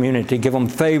this community. Give them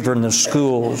favor in the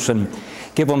schools, and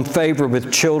give them favor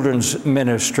with children's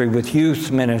ministry, with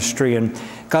youth ministry. And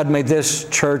God, may this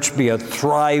church be a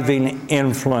thriving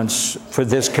influence for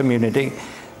this community.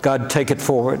 God, take it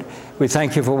forward. We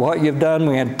thank you for what you've done.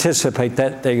 We anticipate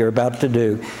that you're about to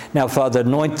do. Now, Father,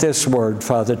 anoint this word,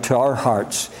 Father, to our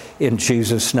hearts in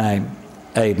Jesus' name.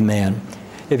 Amen.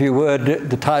 If you would,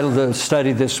 the title of the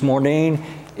study this morning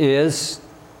is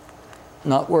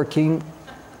Not Working.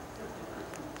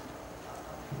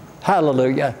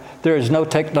 Hallelujah. There is no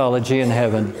technology in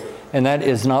heaven, and that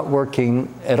is not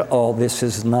working at all. This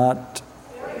is not.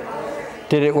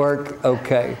 Did it work?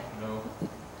 Okay.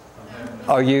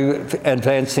 Are you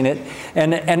advancing it?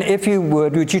 And if you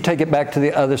would you take it back to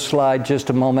the other slide just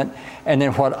a moment? And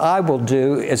then what I will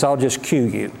do is I'll just cue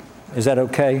you. Is that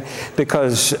okay?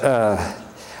 Because I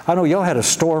know y'all had a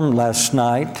storm last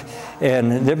night,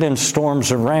 and there have been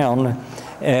storms around,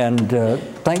 and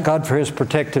thank God for his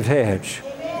protective hedge.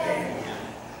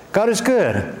 God is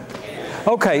good.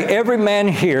 Okay, every man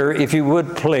here, if you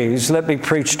would please, let me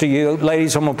preach to you.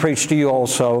 Ladies, I'm going to preach to you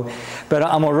also, but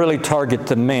I'm going to really target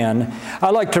the men. I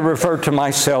like to refer to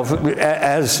myself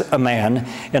as a man,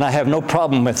 and I have no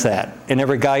problem with that. And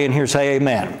every guy in here say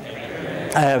amen.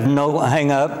 I have no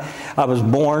hang up. I was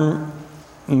born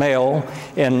male,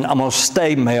 and I'm going to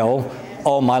stay male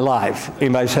all my life.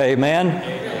 Anybody say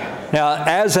amen? Now,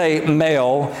 as a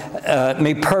male,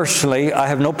 me personally, I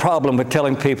have no problem with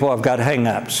telling people I've got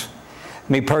hang-ups.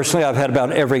 Me personally, I've had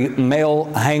about every male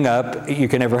hang-up you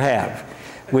can ever have.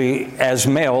 We, as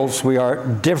males, we are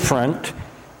different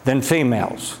than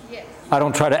females. Yes. I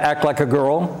don't try to act like a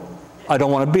girl. I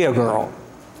don't want to be a girl.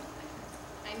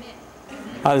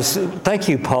 Amen. Thank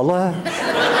you, Paula.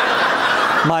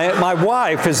 My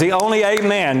wife is the only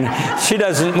amen. She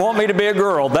doesn't want me to be a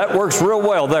girl. That works real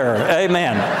well there.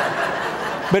 Amen.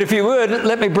 But if you would,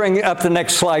 let me bring up the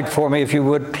next slide for me, if you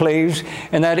would, please.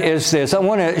 And that is this. I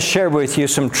want to share with you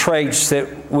some traits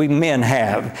that we men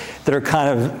have that are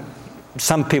kind of,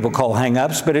 some people call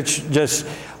hang-ups, but it's just,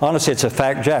 honestly, it's a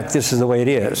fact, Jack. This is the way it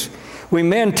is. We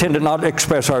men tend to not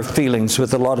express our feelings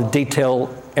with a lot of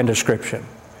detail and description.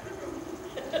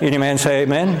 Any man say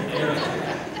amen?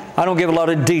 I don't give a lot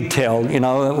of detail. You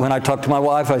know, when I talk to my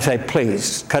wife, I say,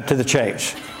 please, cut to the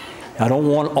chase. I don't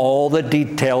want all the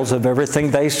details of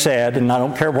everything they said, and I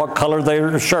don't care what color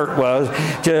their shirt was.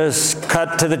 Just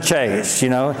cut to the chase, you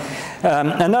know.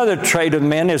 Another trait of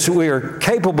men is we are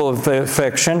capable of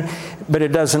affection, but it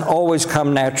doesn't always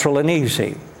come natural and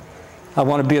easy. I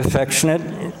want to be affectionate,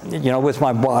 you know, with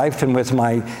my wife and with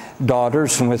my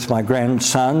daughters and with my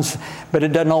grandsons, but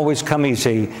it doesn't always come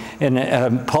easy.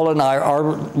 And Paula and I, our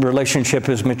relationship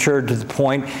has matured to the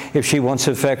point, if she wants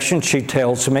affection, she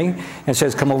tells me and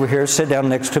says, come over here, sit down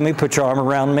next to me, put your arm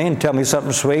around me and tell me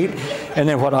something sweet. And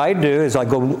then what I do is I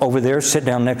go over there, sit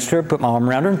down next to her, put my arm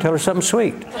around her and tell her something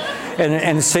sweet.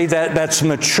 And see, that's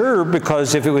mature,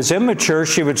 because if it was immature,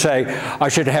 she would say, I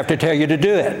should have to tell you to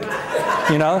do it.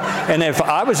 You know? And if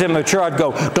I was immature, I'd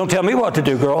go, don't tell me what to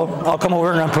do, girl. I'll come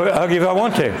over and I'll give you if I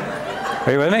want to.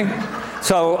 Are you with me?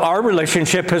 So our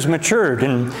relationship has matured,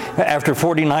 and after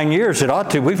 49 years, it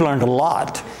ought to. We've learned a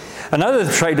lot. Another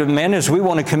trait of men is we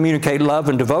want to communicate love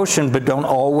and devotion, but don't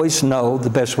always know the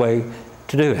best way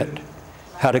to do it,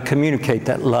 how to communicate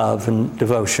that love and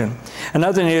devotion.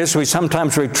 Another thing is we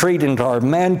sometimes retreat into our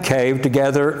man cave to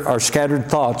gather our scattered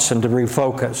thoughts and to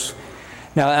refocus.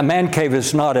 Now, a man cave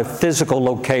is not a physical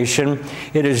location.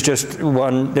 It is just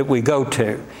one that we go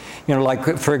to.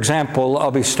 Like, for example,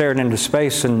 I'll be staring into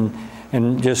space and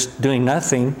just doing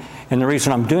nothing. And the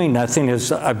reason I'm doing nothing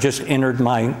is I've just entered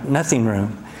my nothing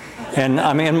room. And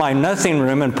I'm in my nothing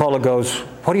room, and Paula goes,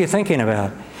 "What are you thinking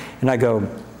about?" And I go,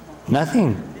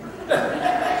 "Nothing."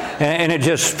 And it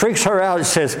just freaks her out. It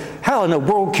says, "How in the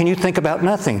world can you think about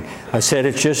nothing?" I said,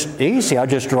 "It's just easy. I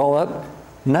just draw up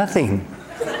nothing."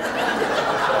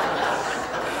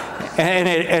 And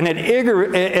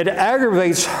it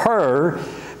aggravates her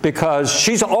because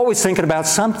she's always thinking about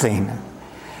something.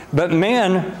 But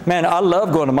man, I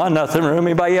love going to my nothing room.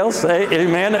 Anybody else?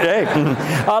 Amen. Hey,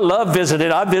 I love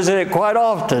visiting. I visit it quite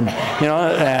often.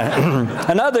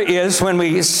 Another is when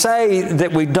we say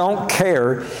that we don't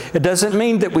care, it doesn't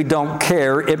mean that we don't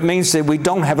care. It means that we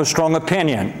don't have a strong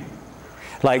opinion.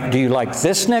 Like, do you like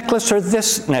this necklace or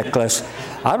this necklace?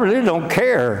 I really don't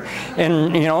care.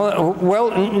 And,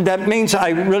 well, that means I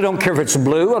really don't care if it's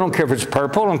blue. I don't care if it's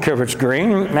purple. I don't care if it's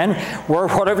green. Man, wear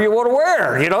whatever you want to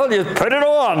wear. Just put it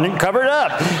on and cover it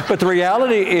up. But the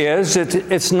reality is,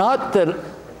 it's not that,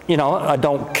 I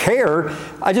don't care.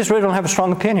 I just really don't have a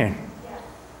strong opinion.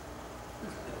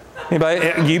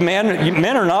 Anybody, you men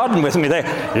are nodding with me.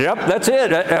 Yep, that's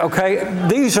it. Okay,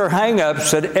 these are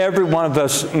hang-ups that every one of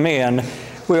us men,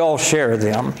 we all share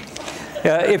them.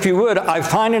 If you would, I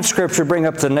find in Scripture, bring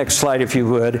up the next slide if you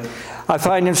would, I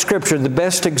find in Scripture the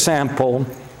best example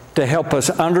to help us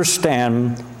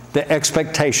understand the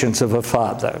expectations of a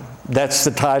father. That's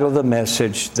the title of the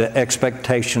message, The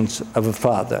Expectations of a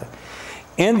Father.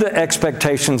 In the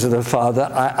expectations of the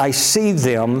Father, I see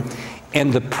them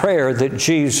in the prayer that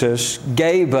Jesus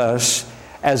gave us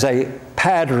as a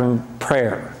pattern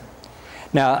prayer.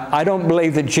 Now, I don't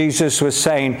believe that Jesus was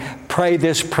saying, pray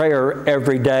this prayer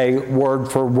every day, word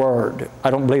for word. I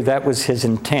don't believe that was his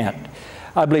intent.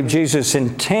 I believe Jesus'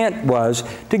 intent was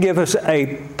to give us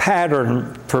a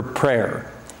pattern for prayer.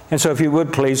 And so if you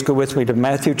would please go with me to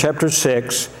Matthew chapter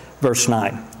 6, verse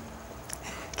 9.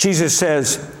 Jesus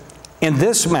says, "In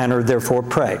this manner, therefore,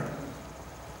 pray.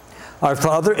 Our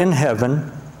Father in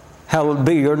heaven, hallowed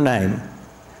be your name.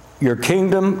 Your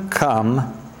kingdom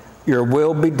come, your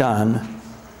will be done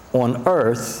on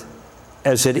earth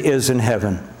as it is in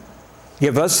heaven.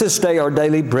 Give us this day our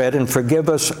daily bread, and forgive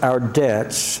us our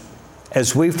debts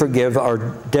as we forgive our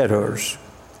debtors.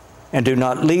 And do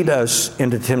not lead us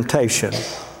into temptation,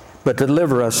 but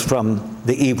deliver us from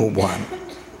the evil one.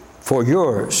 For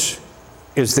yours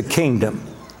is the kingdom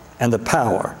and the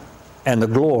power and the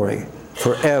glory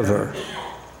forever.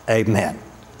 Amen."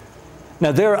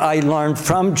 Now there I learned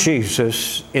from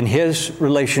Jesus in his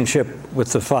relationship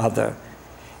with the Father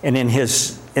and in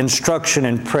his instruction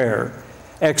in prayer,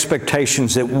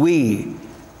 expectations that we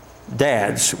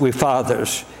dads, we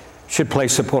fathers, should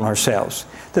place upon ourselves.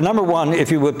 The number one, if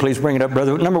you would please bring it up,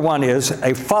 brother. Number one is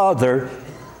a father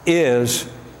is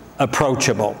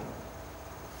approachable.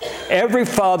 Every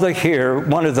father here,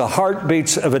 one of the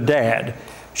heartbeats of a dad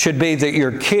should be that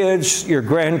your kids, your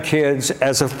grandkids,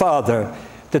 as a father,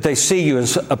 that they see you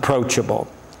as approachable.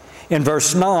 In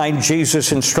verse 9,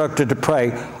 Jesus instructed to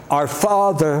pray, "Our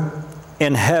Father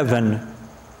in heaven,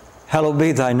 hallowed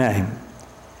be thy name."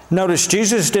 Notice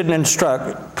Jesus didn't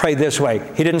instruct, pray this way.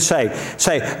 He didn't say,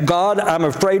 "God, I'm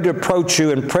afraid to approach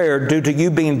you in prayer due to you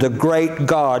being the great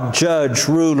God, judge,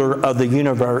 ruler of the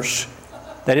universe."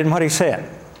 That isn't what he said.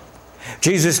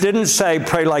 Jesus didn't say,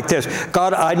 pray like this,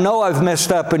 "God, I know I've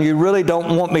messed up and you really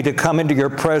don't want me to come into your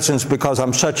presence because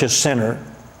I'm such a sinner."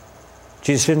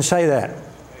 Jesus didn't say that.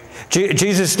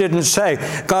 Jesus didn't say,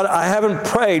 "God, I haven't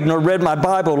prayed nor read my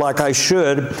Bible like I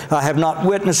should. I have not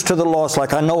witnessed to the lost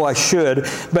like I know I should.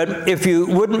 But if you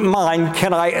wouldn't mind,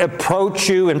 can I approach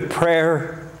you in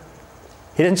prayer?"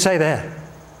 He didn't say that.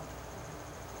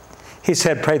 He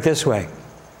said, pray this way,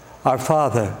 "Our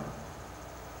Father,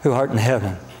 who art in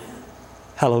heaven,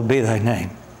 hallowed be thy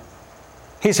name."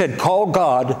 He said, call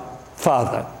God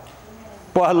Father.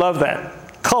 Boy, I love that.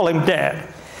 Call him Dad.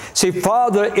 See,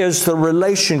 Father is the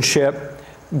relationship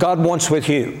God wants with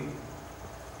you.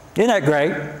 Isn't that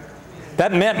great?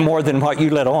 That meant more than what you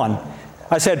let on.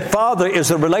 I said, Father is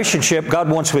the relationship God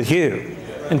wants with you.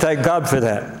 And thank God for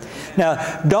that. Now,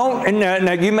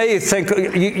 you may think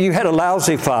you had a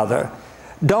lousy father.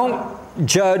 Don't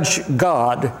judge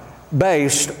God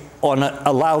based on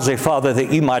a lousy father that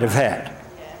you might have had.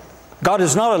 God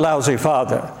is not a lousy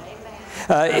father.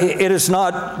 It is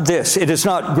not this. It is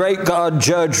not great God,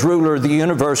 judge, ruler of the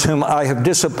universe, whom I have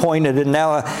disappointed, and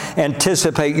now I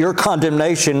anticipate your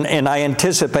condemnation, and I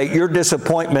anticipate your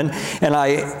disappointment, and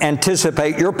I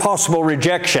anticipate your possible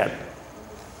rejection.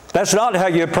 That's not how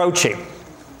you approach him.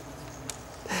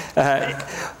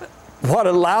 What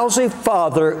a lousy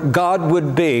father God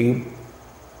would be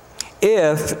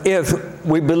if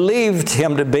we believed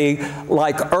him to be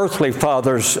like earthly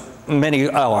fathers many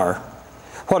are.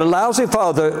 What a lousy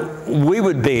father we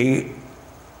would be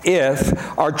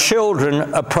if our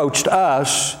children approached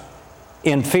us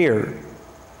in fear.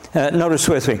 Notice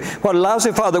with me, what a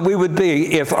lousy father we would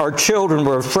be if our children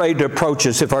were afraid to approach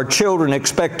us, if our children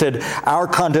expected our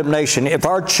condemnation, if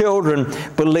our children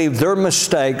believed their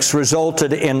mistakes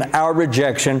resulted in our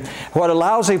rejection. What a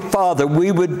lousy father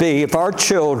we would be if our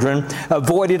children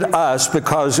avoided us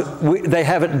because they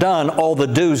haven't done all the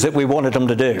do's that we wanted them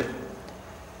to do.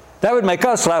 That would make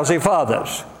us lousy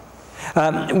fathers.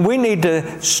 We need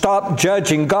to stop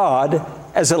judging God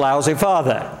as a lousy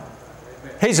father.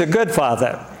 He's a good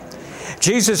father.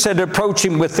 Jesus said to approach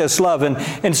him with this love. And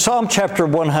in Psalm chapter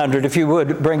 100, if you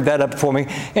would bring that up for me.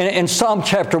 In Psalm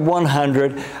chapter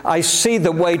 100, I see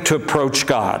the way to approach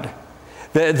God.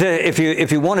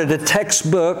 If you wanted a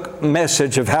textbook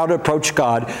message of how to approach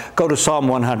God, go to Psalm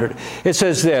 100. It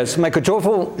says this, make a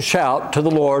joyful shout to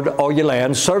the Lord, all ye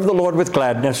lands. Serve the Lord with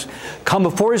gladness. Come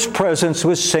before his presence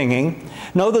with singing.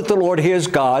 Know that the Lord, he is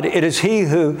God. It is he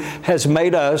who has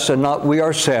made us and not we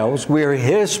ourselves. We are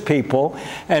his people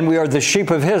and we are the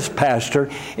sheep of his pasture.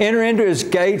 Enter into his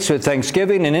gates with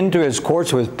thanksgiving and into his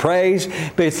courts with praise.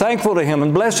 Be thankful to him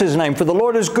and bless his name. For the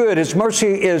Lord is good. His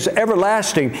mercy is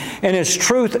everlasting and his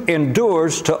truth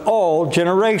endures to all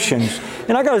generations.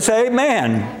 And I got to say,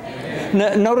 amen.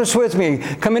 Notice with me,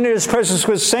 come into his presence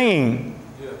with singing.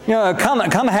 You know,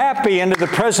 come happy into the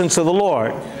presence of the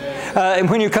Lord. And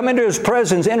when you come into his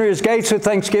presence, enter his gates with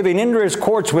thanksgiving, enter his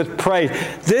courts with praise.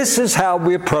 This is how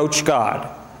we approach God.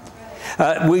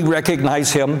 We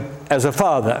recognize him as a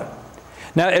father.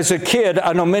 Now, as a kid,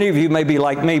 I know many of you may be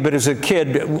like me, but as a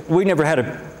kid, we never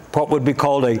had what would be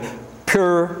called a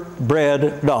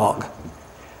purebred dog.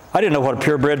 I didn't know what a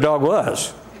purebred dog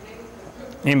was.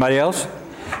 Anybody else?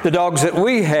 The dogs that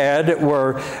we had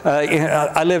were,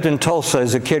 I lived in Tulsa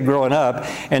as a kid growing up,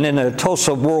 and in the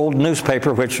Tulsa World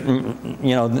newspaper, which, you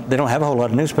know, they don't have a whole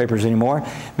lot of newspapers anymore.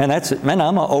 Man, I'm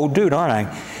an old dude, aren't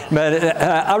I? But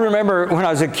I remember when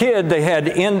I was a kid, they had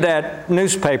in that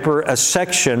newspaper a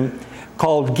section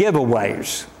called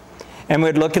giveaways. And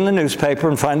we'd look in the newspaper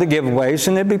and find the giveaways,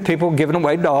 and there'd be people giving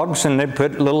away dogs, and they'd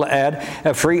put a little ad,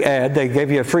 a free ad. They gave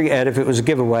you a free ad if it was a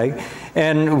giveaway,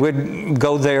 and we'd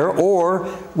go there,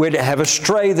 or we'd have a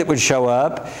stray that would show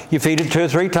up. You feed it 2 or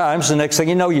 3 times, the next thing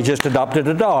you know, you just adopted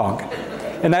a dog.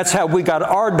 And that's how we got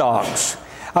our dogs.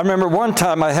 I remember one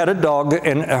time I had a dog,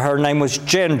 and her name was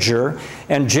Ginger,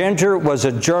 and Ginger was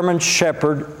a German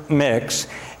Shepherd mix.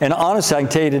 And honestly, I can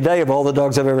tell you today, of all the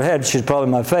dogs I've ever had, she's probably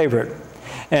my favorite.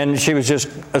 And she was just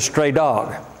a stray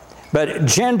dog. But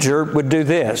Ginger would do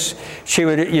this.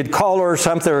 You'd call her or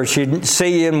something, or she'd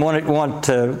see you and want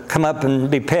to come up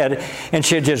and be pet, and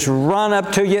she'd just run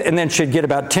up to you, and then she'd get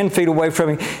about 10 feet away from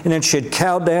you, and then she'd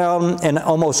cow down and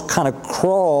almost kind of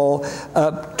crawl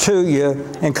up to you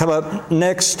and come up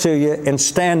next to you and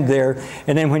stand there.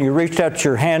 And then when you reached out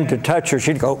your hand to touch her,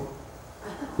 she'd go,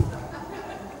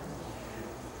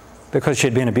 because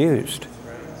she'd been abused.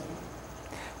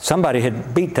 Somebody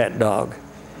had beat that dog,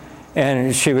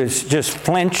 and she was just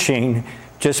flinching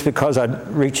just because I'd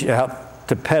reached out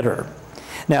to pet her.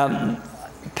 Now,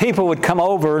 people would come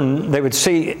over and they would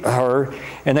see her,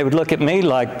 and they would look at me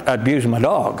like I'd abused my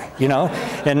dog, you know.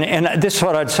 And this is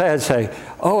what I'd say. I'd say,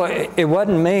 oh, it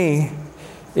wasn't me.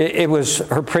 It was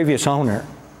her previous owner.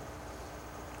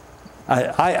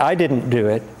 I didn't do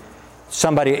it.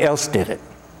 Somebody else did it.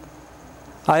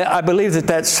 I believe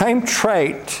that same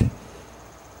trait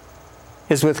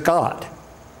is with God.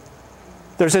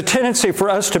 There's a tendency for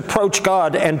us to approach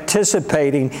God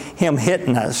anticipating him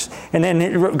hitting us. And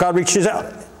then God reaches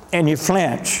out and you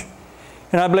flinch.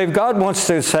 And I believe God wants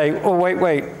to say, oh,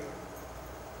 wait.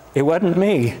 It wasn't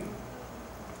me.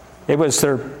 It was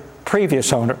their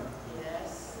previous owner.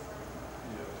 Yes.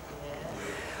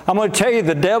 I'm going to tell you,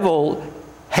 the devil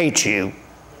hates you.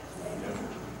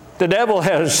 The devil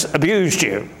has abused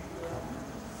you.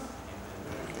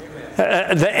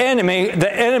 The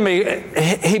enemy,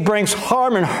 he brings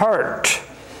harm and hurt.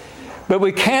 But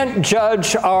we can't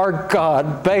judge our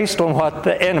God based on what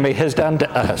the enemy has done to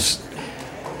us.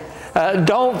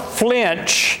 Don't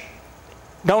flinch.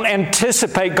 Don't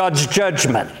anticipate God's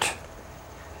judgment.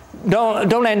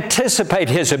 Don't anticipate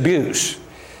his abuse.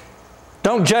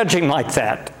 Don't judge him like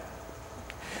that.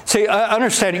 See, I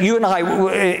understand, you and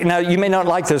I, now you may not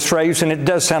like this phrase, and it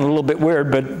does sound a little bit weird,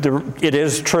 but it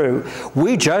is true.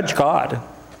 We judge God.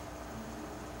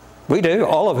 We do.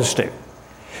 All of us do.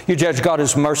 You judge God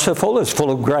as merciful, as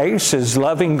full of grace, as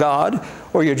loving God,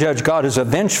 or you judge God as a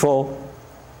vengeful,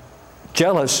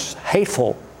 jealous,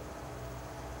 hateful,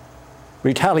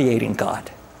 retaliating God.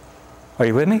 Are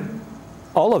you with me?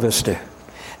 All of us do.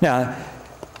 Now,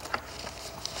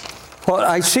 what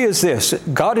I see is this.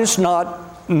 God is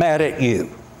not mad at you.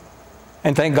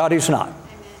 And thank God He's not.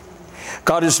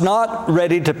 God is not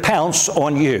ready to pounce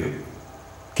on you.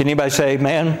 Can anybody say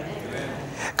amen? Amen.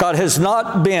 God has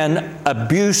not been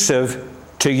abusive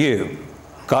to you.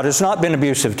 God has not been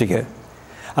abusive to you.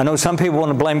 I know some people want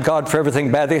to blame God for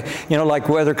everything bad. Like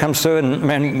weather comes through and,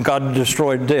 man, God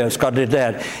destroyed this, God did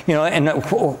that. And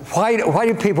why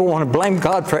do people want to blame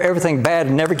God for everything bad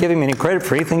and never give Him any credit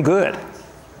for anything good?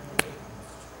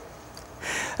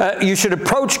 You should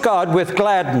approach God with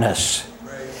gladness.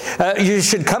 You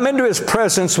should come into His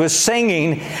presence with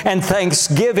singing and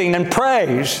thanksgiving and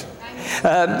praise.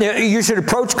 You should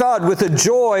approach God with the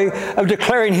joy of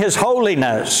declaring His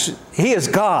holiness. He is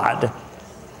God.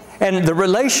 And the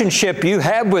relationship you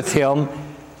have with Him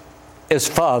is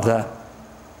Father.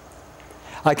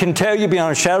 I can tell you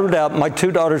beyond a shadow of doubt, my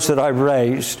two daughters that I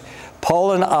raised,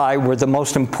 Paul and I were the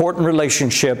most important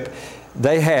relationship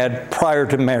they had prior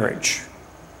to marriage.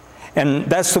 And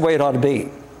that's the way it ought to be.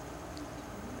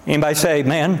 Anybody say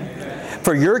amen? Amen.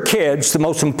 For your kids, the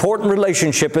most important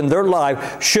relationship in their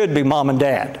life should be mom and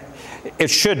dad.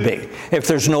 It should be. If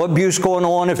there's no abuse going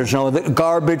on, if there's no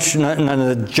garbage, none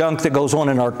of the junk that goes on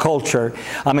in our culture,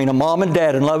 a mom and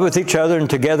dad in love with each other and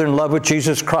together in love with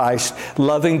Jesus Christ,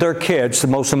 loving their kids, the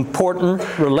most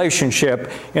important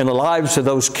relationship in the lives of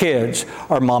those kids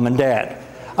are mom and dad.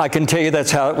 I can tell you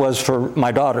that's how it was for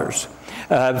my daughters.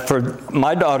 For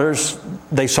my daughters,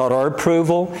 they sought our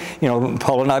approval.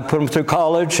 Paul and I put them through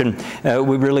college, and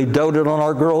we really doted on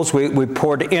our girls. We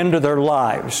poured into their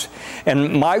lives.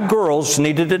 And my girls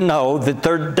needed to know that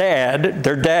their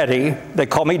daddy, they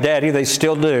call me daddy, they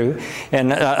still do,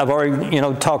 and I've already,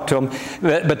 talked to them.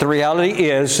 But the reality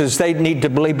is they need to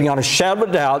believe beyond a shadow of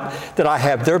a doubt that I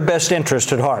have their best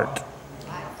interest at heart.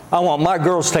 I want my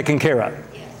girls taken care of.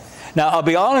 Now, I'll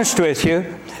be honest with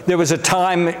you, there was a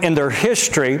time in their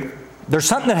history, there's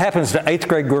something that happens to 8th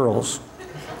grade girls.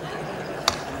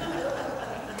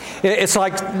 It's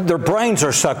like their brains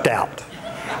are sucked out,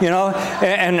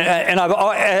 And I've,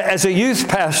 as a youth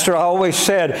pastor, I always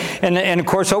said, and of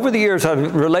course, over the years,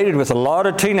 I've related with a lot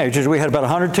of teenagers. We had about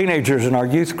 100 teenagers in our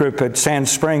youth group at Sand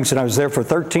Springs, and I was there for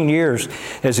 13 years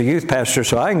as a youth pastor,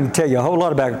 so I can tell you a whole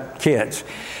lot about kids.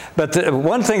 But the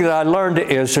one thing that I learned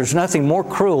is there's nothing more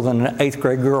cruel than an 8th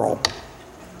grade girl.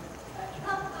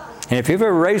 And if you've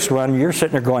ever raised one, you're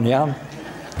sitting there going, yeah,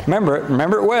 remember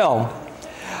it well.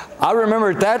 I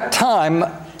remember at that time,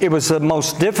 it was the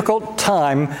most difficult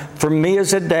time for me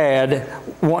as a dad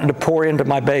wanting to pour into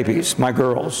my babies, my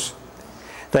girls.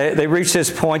 They reached this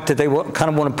point that they kind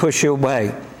of want to push you away.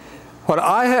 What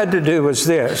I had to do was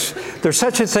this. There's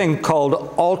such a thing called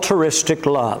altruistic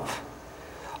love.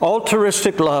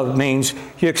 Altruistic love means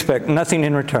you expect nothing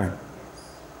in return.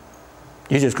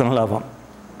 You're just going to love them.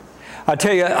 I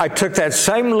tell you, I took that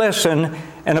same lesson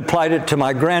and applied it to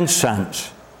my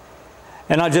grandsons.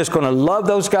 And I'm just going to love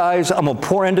those guys. I'm going to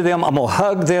pour into them. I'm going to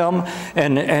hug them.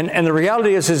 And the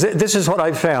reality is this is what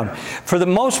I found. For the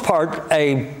most part,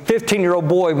 a 15-year-old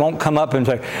boy won't come up and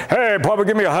say, hey, Papa,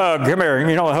 give me a hug. Come here.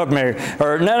 Hug me.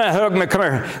 Or, Nana, hug me. Come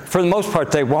here. For the most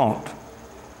part, they won't.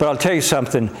 But I'll tell you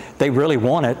something, they really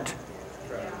want it.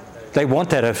 They want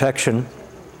that affection.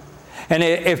 And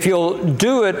if you'll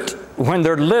do it when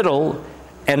they're little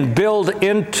and build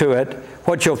into it,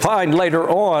 what you'll find later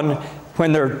on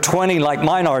when they're 20 like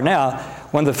mine are now,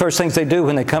 one of the first things they do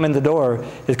when they come in the door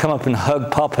is come up and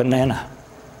hug Papa and Nana.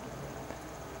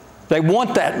 They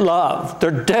want that love. They're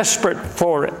desperate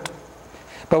for it.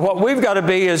 But what we've got to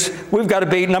be is,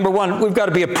 number one, we've got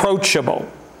to be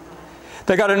approachable.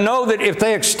 They got to know that if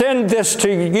they extend this to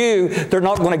you, they're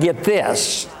not going to get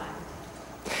this.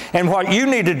 And what you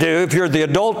need to do, if you're the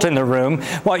adult in the room,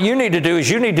 what you need to do is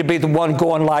you need to be the one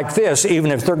going like this,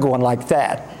 even if they're going like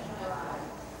that.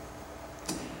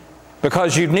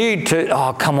 Because you need to,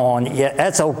 oh, come on, yeah,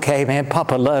 that's okay, man,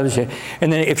 Papa loves you.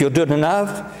 And then if you'll do it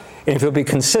enough, and if you'll be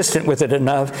consistent with it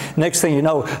enough, next thing you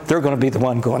know, they're going to be the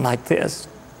one going like this,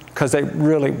 because they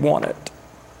really want it.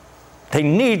 They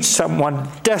need someone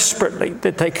desperately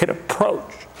that they can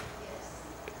approach.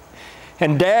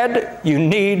 And Dad, you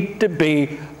need to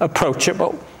be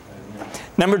approachable.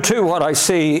 Number two, what I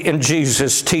see in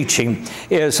Jesus' teaching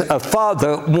is a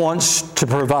father wants to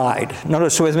provide.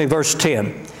 Notice with me verse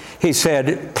 10. He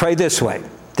said, pray this way.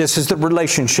 This is the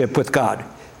relationship with God.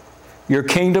 Your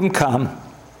kingdom come,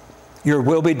 your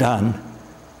will be done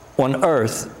on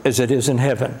earth as it is in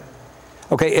heaven.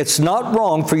 Okay, it's not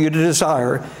wrong for you to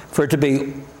desire for it to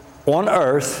be on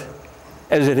earth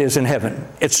as it is in heaven.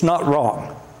 It's not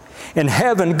wrong. In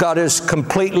heaven, God is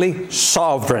completely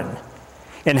sovereign.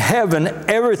 In heaven,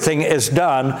 everything is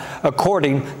done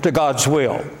according to God's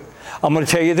will. I'm going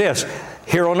to tell you this.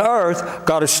 Here on earth,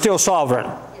 God is still sovereign.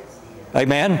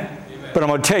 Amen? But I'm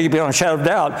going to tell you beyond a shadow of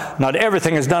doubt, not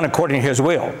everything is done according to His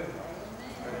will.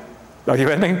 Are you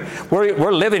with me?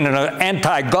 We're living in an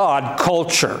anti-God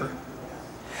culture.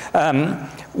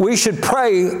 We should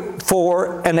pray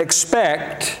for and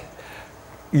expect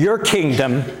your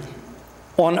kingdom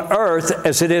on earth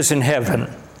as it is in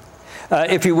heaven.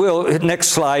 If you will, next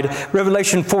slide,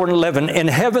 Revelation 4:11. In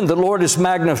heaven the Lord is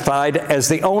magnified as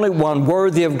the only one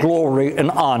worthy of glory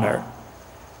and honor.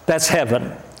 That's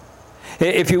heaven.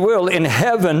 If you will, in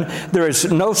heaven there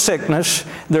is no sickness,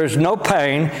 there is no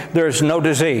pain, there is no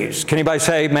disease. Can anybody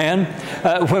say amen?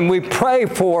 When we pray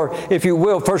for, if you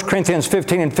will, 1 Corinthians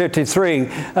 15 and 53,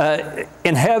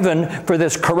 in heaven, for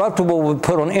this corruptible will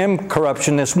put on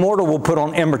incorruption, this mortal will put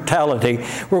on immortality.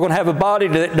 We're going to have a body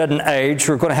that doesn't age.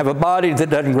 We're going to have a body that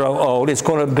doesn't grow old. It's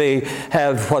going to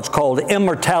have what's called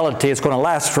immortality. It's going to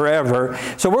last forever.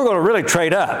 So we're going to really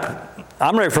trade up.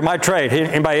 I'm ready for my trade.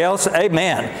 Anybody else?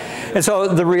 Amen. And so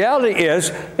the reality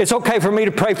is, it's okay for me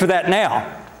to pray for that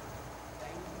now.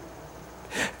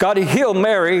 God, heal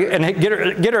Mary and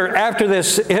get her after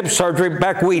this hip surgery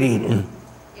back weed eating.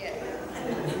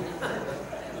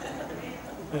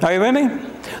 Are you with me?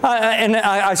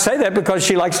 I say that because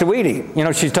she likes to weed eat. You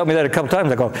know, she's told me that a couple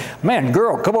times. I go, man,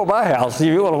 girl, come over my house.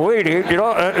 You want to weed eat? You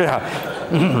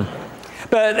know?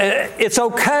 But it's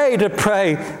okay to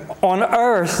pray on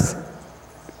earth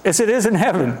as it is in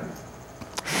heaven.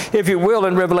 If you will,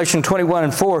 in Revelation 21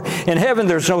 and 4, in heaven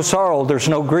there's no sorrow, there's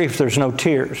no grief, there's no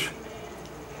tears.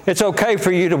 It's okay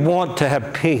for you to want to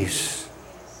have peace,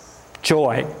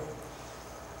 joy.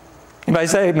 Anybody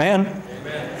say amen?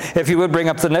 Amen. If you would bring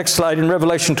up the next slide, in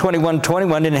Revelation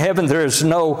 21:21, in heaven there is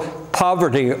no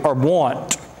poverty or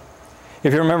want.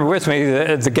 If you remember with me,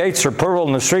 the gates are pearl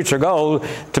and the streets are gold.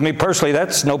 To me personally,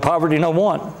 that's no poverty, no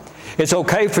want. It's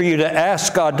okay for you to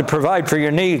ask God to provide for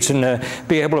your needs and to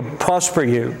be able to prosper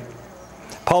you.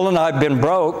 Paul and I have been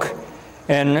broke,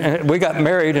 and we got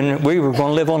married, and we were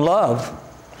going to live on love.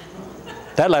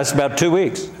 That lasted about 2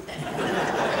 weeks.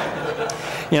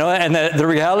 You know, and the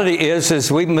reality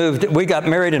is we got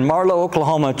married in Marlow,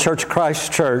 Oklahoma, Church of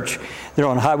Christ Church. They're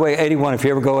on Highway 81. If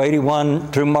you ever go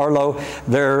 81 through Marlow,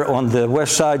 they're on the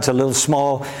west side's a little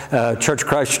small Church of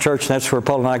Christ Church, and that's where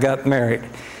Paul and I got married.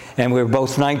 And we were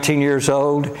both 19 years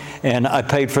old, and I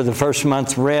paid for the first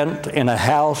month's rent in a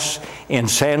house in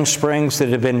Sand Springs that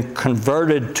had been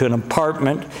converted to an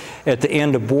apartment at the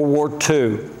end of World War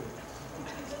II.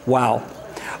 Wow.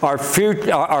 Our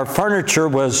furniture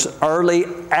was early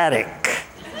attic.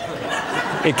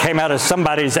 It came out of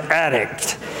somebody's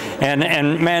attic.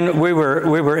 And man, we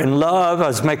were in love. I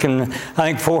was making,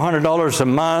 I think, $400 a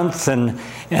month, and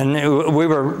we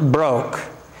were broke.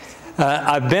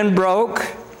 I've been broke,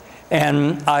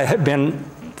 and I have been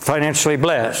financially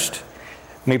blessed.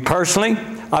 Me personally,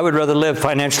 I would rather live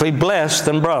financially blessed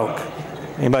than broke.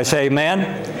 Anybody say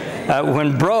amen?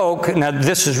 When broke, now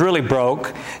this is really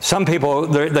broke. Some people,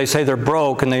 they say they're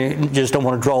broke and they just don't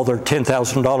want to draw their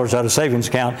 $10,000 out of savings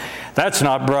account. That's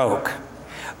not broke.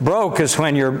 Broke is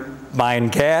when you're buying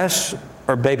gas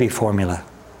or baby formula.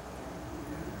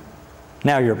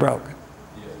 Now you're broke.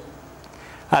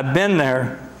 I've been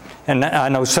there, and I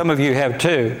know some of you have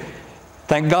too.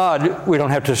 Thank God we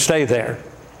don't have to stay there.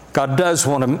 God does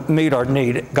want to meet our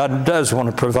need. God does want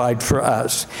to provide for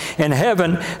us. In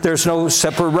heaven, there's no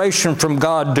separation from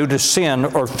God due to sin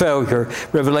or failure.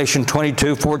 Revelation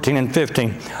 22, 14, and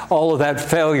 15. All of that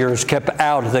failure is kept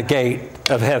out of the gate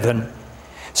of heaven.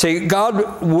 See,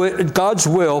 God's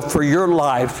will for your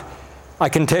life, I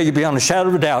can tell you beyond a shadow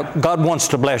of a doubt, God wants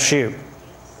to bless you.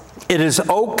 It is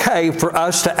okay for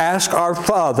us to ask our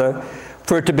Father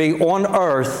for it to be on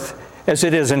earth as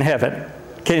it is in heaven.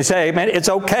 Can you say amen? It's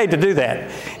okay to do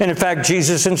that. And in fact,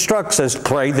 Jesus instructs us to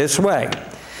pray this way.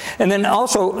 And then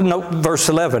also, note verse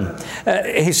 11.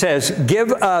 He says,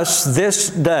 give us this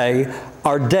day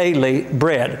our daily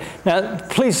bread. Now,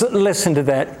 please listen to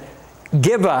that.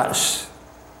 Give us.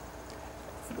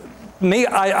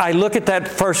 I look at that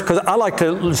first because I like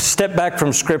to step back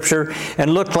from Scripture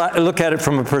and look at it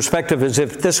from a perspective as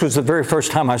if this was the very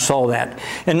first time I saw that.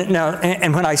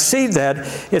 And when I see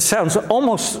that, it sounds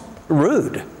almost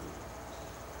rude.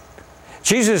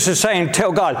 Jesus is saying,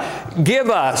 tell God, give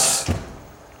us.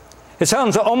 It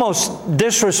sounds almost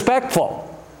disrespectful.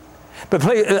 But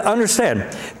please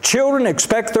understand, children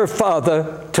expect their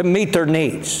father to meet their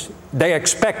needs. They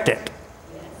expect it.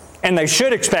 And they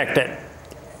should expect it.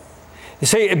 You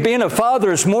see, being a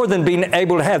father is more than being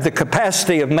able to have the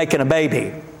capacity of making a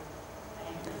baby.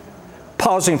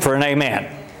 Pausing for an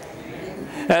amen.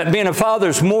 Being a father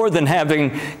is more than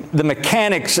having the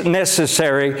mechanics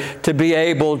necessary to be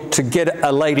able to get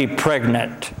a lady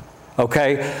pregnant.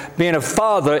 Okay? Being a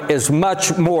father is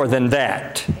much more than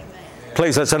that.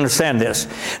 Please, let's understand this.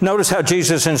 Notice how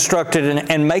Jesus instructed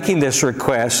in making this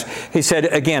request. He said,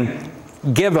 again,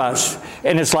 give us.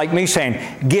 And it's like me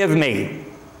saying, give me.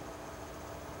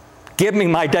 Give me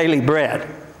my daily bread.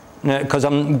 Because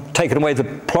I'm taking away the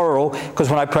plural, because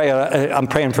when I pray, I'm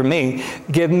praying for me.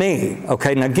 Give me.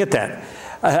 Okay, now get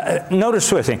that.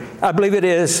 Notice with me. I believe it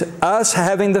is us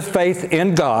having the faith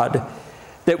in God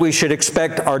that we should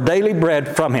expect our daily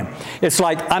bread from Him. It's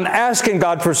like I'm asking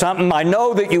God for something I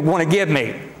know that you want to give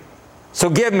me. So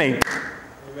give me.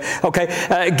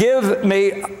 Okay, give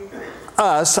me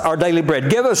us our daily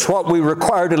bread. Give us what we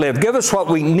require to live. Give us what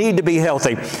we need to be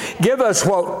healthy. Give us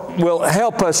what will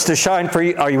help us to shine for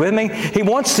you. Are you with me? He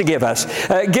wants to give us.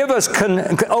 Give us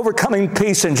overcoming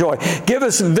peace and joy. Give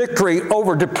us victory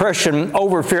over depression,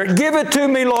 over fear. Give it to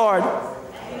me, Lord.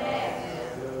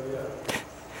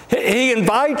 He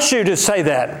invites you to say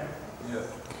that.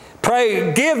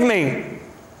 Pray, give me.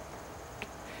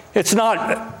 It's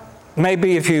not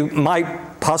maybe if you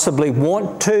might possibly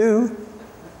want to.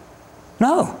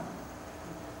 No.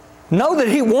 Know that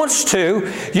He wants to.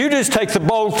 You just take the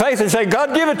bold faith and say,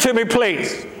 God, give it to me,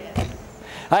 please.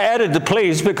 I added the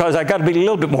please because I got to be a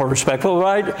little bit more respectful,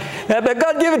 right? But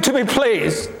God, give it to me,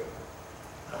 please.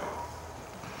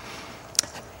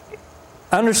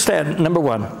 Understand, number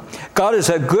one, God is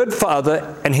a good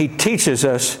Father, and He teaches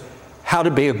us how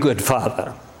to be a good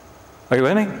father. Are you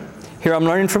with me? Here I'm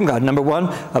learning from God. Number one,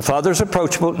 a father is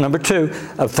approachable. Number two,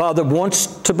 a father wants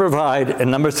to provide. And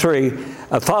number three,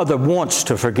 a father wants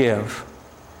to forgive.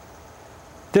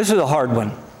 This is a hard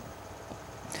one.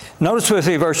 Notice with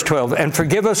me verse 12, and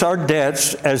forgive us our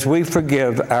debts as we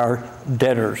forgive our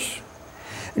debtors.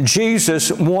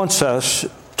 Jesus wants us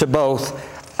to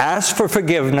both ask for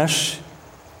forgiveness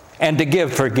and to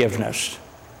give forgiveness.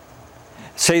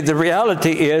 See, the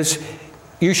reality is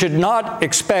you should not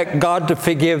expect God to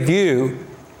forgive you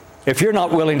if you're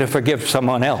not willing to forgive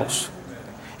someone else.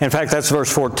 In fact, that's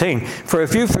verse 14. For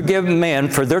if you forgive men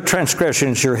for their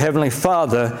transgressions, your heavenly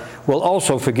Father will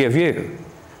also forgive you.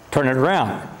 Turn it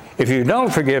around. If you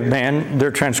don't forgive men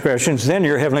their transgressions, then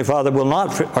your heavenly Father will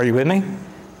not. Are you with me?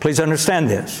 Please understand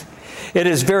this. It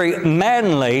is very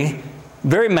manly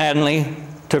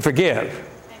to forgive.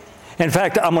 In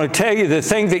fact, I'm going to tell you the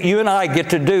thing that you and I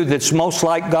get to do that's most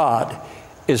like God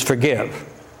is forgive.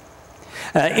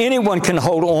 Anyone can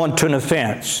hold on to an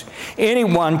offense.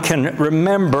 Anyone can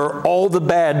remember all the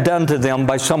bad done to them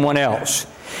by someone else.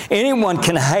 Anyone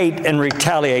can hate and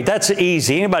retaliate. That's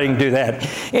easy. Anybody can do that.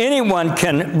 Anyone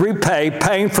can repay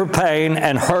pain for pain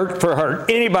and hurt for hurt.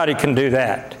 Anybody can do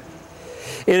that.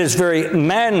 It is very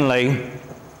manly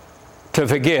to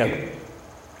forgive.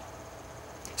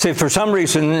 See, for some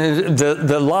reason,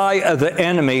 the lie of the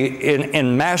enemy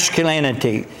in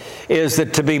masculinity is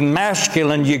that to be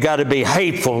masculine, you got to be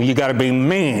hateful, you got to be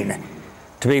mean.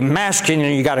 To be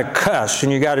masculine, you got to cuss,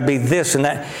 and you got to be this and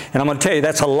that. And I'm going to tell you,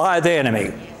 that's a lie of the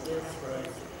enemy.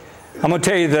 I'm going to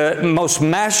tell you the most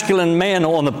masculine man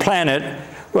on the planet.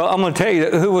 Well, I'm going to tell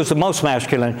you who was the most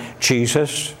masculine.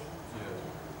 Jesus.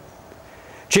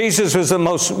 Jesus was the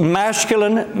most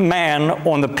masculine man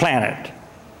on the planet.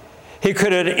 He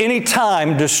could at any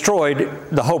time destroyed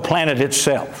the whole planet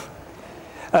itself.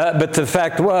 But the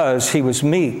fact was, he was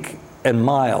meek and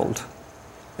mild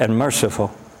and merciful.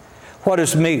 What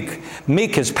is meek?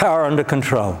 Meek is power under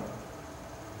control.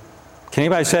 Can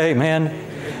anybody say amen?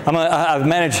 I've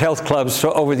managed health clubs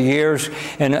over the years,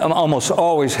 and I've almost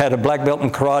always had a black belt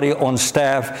in karate on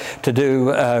staff to do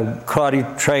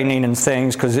karate training and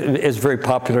things, because it's very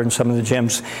popular in some of the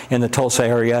gyms in the Tulsa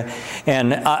area.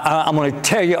 And I'm going to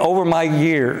tell you, over my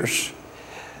years,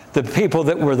 the people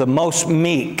that were the most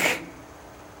meek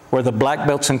were the black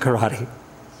belts in karate,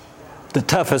 the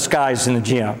toughest guys in the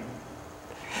gym.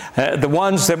 The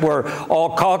ones that were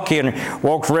all cocky and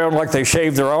walked around like they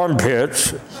shaved their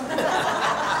armpits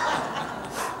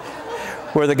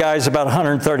were the guys about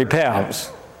 130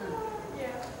 pounds.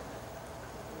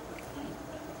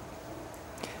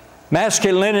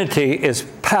 Masculinity is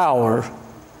power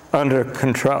under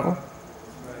control.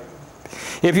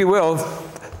 If you will,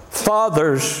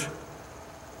 fathers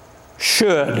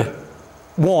should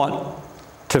want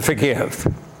to forgive.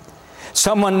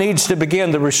 Someone needs to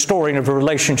begin the restoring of a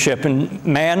relationship. And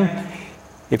man,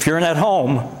 if you're in that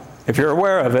home, if you're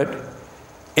aware of it,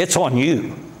 it's on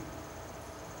you.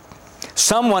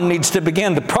 Someone needs to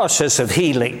begin the process of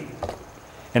healing.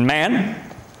 And man,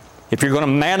 if you're going to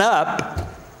man up,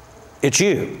 it's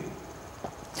you.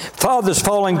 Fathers,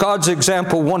 following God's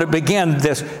example, want to begin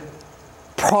this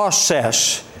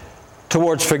process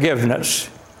towards forgiveness.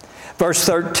 Verse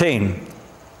 13,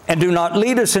 and do not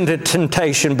lead us into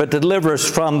temptation, but deliver us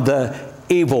from the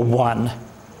evil one.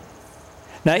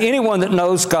 Now, anyone that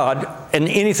knows God and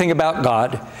anything about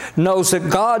God knows that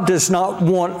God does not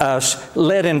want us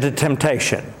led into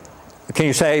temptation. Can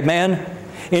you say amen?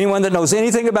 Anyone that knows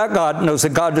anything about God knows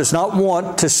that God does not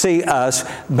want to see us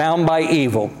bound by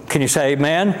evil. Can you say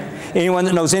amen? Anyone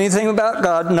that knows anything about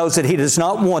God knows that He does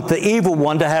not want the evil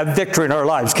one to have victory in our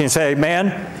lives. Can you say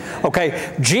amen?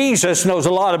 Okay, Jesus knows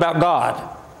a lot about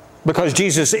God because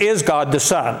Jesus is God the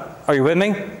Son. Are you with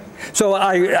me? So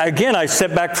I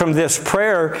step back from this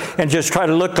prayer and just try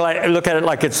to look at it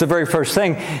like it's the very first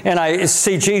thing. And I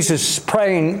see Jesus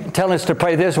praying, telling us to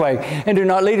pray this way. And do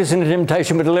not lead us into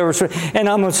temptation, but deliver us. And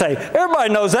I'm going to say,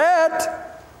 everybody knows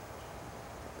that.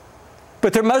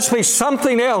 But there must be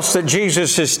something else that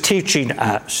Jesus is teaching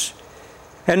us.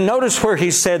 And notice where He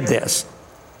said this.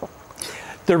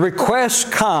 The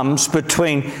request comes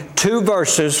between two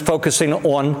verses focusing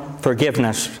on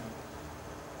forgiveness.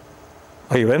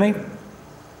 Are you with me?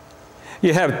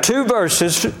 You have two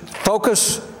verses,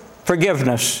 focus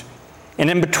forgiveness. And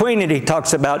in between it, He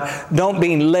talks about don't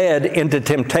be led into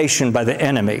temptation by the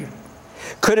enemy.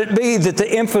 Could it be that the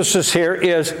emphasis here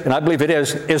is, and I believe it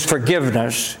is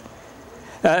forgiveness?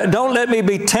 Don't let me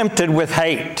be tempted with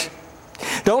hate.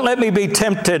 Don't let me be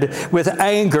tempted with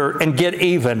anger and get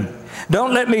even.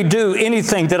 Don't let me do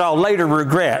anything that I'll later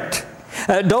regret.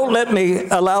 Don't let me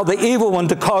allow the evil one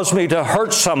to cause me to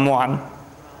hurt someone.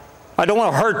 I don't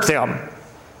want to hurt them.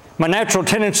 My natural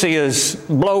tendency is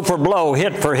blow for blow,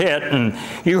 hit for hit, and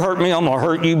you hurt me, I'm going to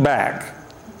hurt you back.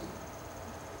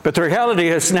 But the reality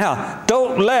is now,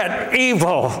 don't let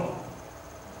evil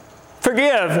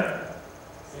forgive.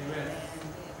 Amen.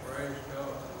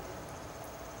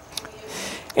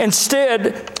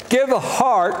 Instead, give a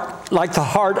heart like the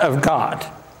heart of God.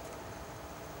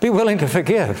 Be willing to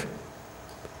forgive.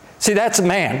 See, that's a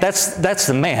man. That's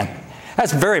the man.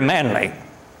 That's very manly.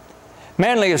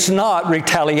 Manly is not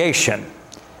retaliation.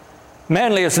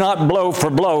 Manly is not blow for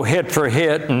blow, hit for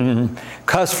hit, and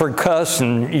cuss for cuss,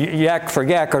 and yak for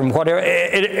yak, or whatever.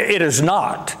 It is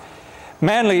not.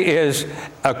 Manly is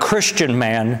a Christian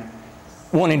man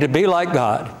wanting to be like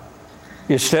God.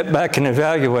 You step back and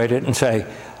evaluate it and say,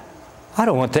 I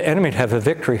don't want the enemy to have a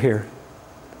victory here.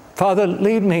 Father,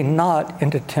 lead me not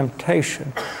into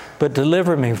temptation, but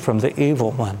deliver me from the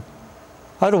evil one.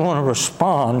 I don't want to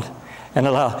respond and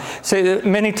allow. See,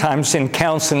 many times in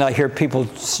counseling, I hear people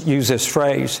use this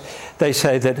phrase. They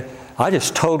say that I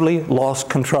just totally lost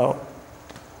control.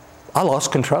 I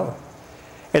lost control.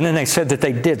 And then they said that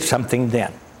they did something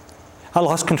then. I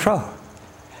lost control.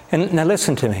 And now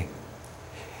listen to me.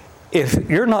 If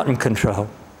you're not in control,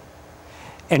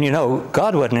 and you know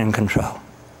God wasn't in control,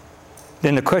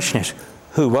 then the question is,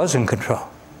 who was in control?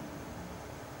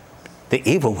 The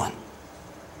evil one.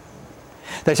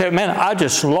 They say, man, I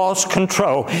just lost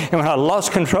control. And when I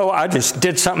lost control, I just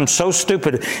did something so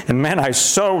stupid. And man, I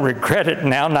so regret it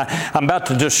now. And I'm about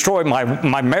to destroy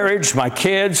my marriage, my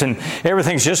kids, and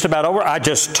everything's just about over. I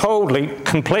just totally,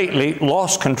 completely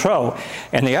lost control.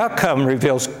 And the outcome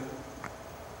reveals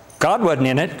God wasn't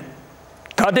in it.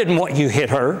 God didn't want you to hit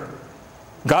her.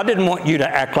 God didn't want you to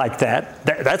act like that.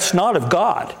 That's not of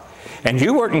God. And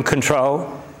you weren't in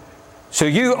control. So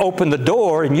you opened the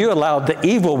door and you allowed the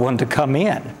evil one to come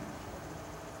in.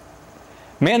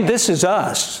 Man, this is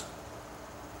us.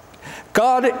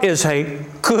 God is a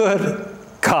good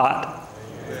God.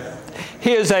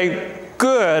 He is a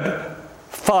good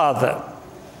Father.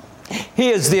 He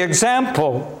is the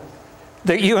example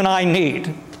that you and I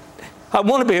need. I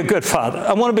want to be a good father.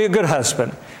 I want to be a good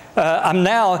husband. I'm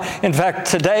now, in fact,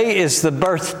 today is the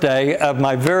birthday of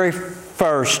my very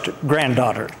first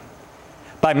granddaughter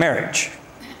by marriage.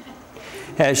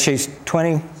 She's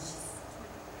 20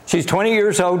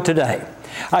 years old today.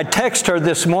 I texted her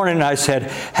this morning and I said,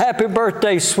 happy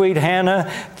birthday, sweet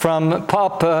Hannah, from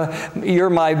Papa. You're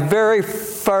my very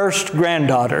first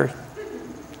granddaughter,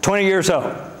 20 years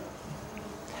old.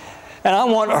 And I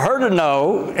want her to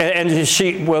know, and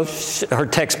her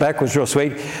text back was real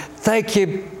sweet. Thank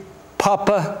you,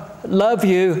 Papa. Love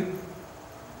you.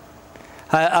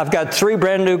 I've got 3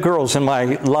 brand new girls in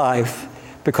my life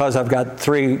because I've got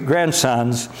 3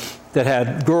 grandsons that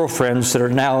had girlfriends that are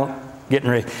now getting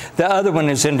ready. The other one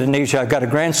is Indonesia. I've got a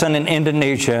grandson in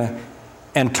Indonesia,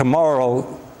 and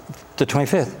tomorrow, the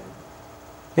 25th.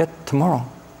 Yeah, tomorrow.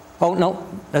 Oh, no,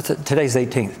 today's the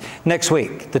 18th. Next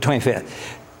week, the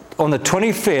 25th. On the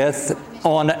 25th,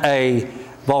 on a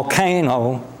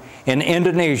volcano in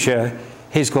Indonesia,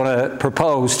 he's going to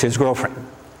propose to his girlfriend.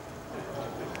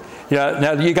 Yeah,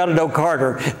 now you got to know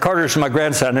Carter. Carter's my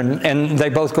grandson, and they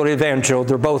both go to Evangel.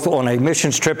 They're both on a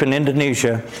missions trip in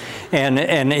Indonesia,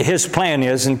 and his plan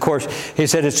is, and of course, he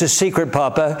said it's a secret,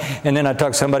 Papa. And then I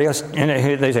talked to somebody else, and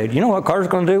they said, you know what Carter's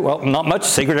going to do? Well, not much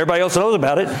secret. Everybody else knows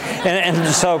about it. And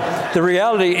so the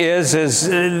reality is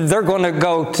they're going to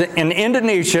go to in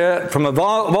Indonesia from a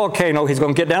volcano. He's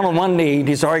going to get down on one knee.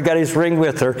 He's already got his ring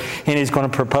with her, and he's going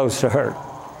to propose to her.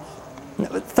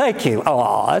 Thank you.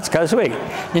 Oh, that's kind of sweet,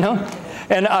 you know.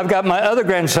 And I've got my other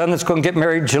grandson that's going to get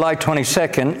married July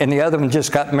 22nd, and the other one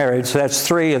just got married, so that's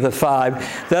 3 of the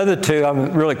 5. The other 2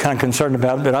 I'm really kind of concerned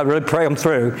about, but I really pray them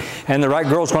through. And the right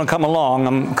girl's going to come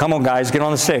along. Come on, guys, get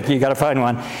on the stick. You got to find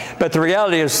one. But the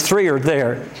reality is 3 are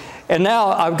there. And now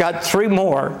I've got 3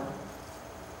 more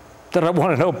that I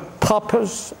want to know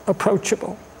Papa's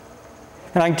approachable.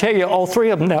 And I can tell you, all 3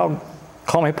 of them now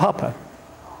call me Papa.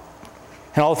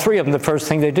 And all 3 of them, the first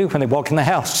thing they do when they walk in the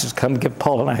house is come give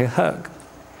Paul and I a hug.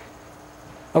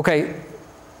 Okay,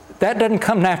 that doesn't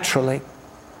come naturally.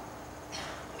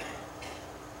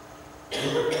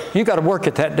 You got to work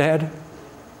at that, Dad.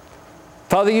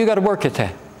 Father, you got to work at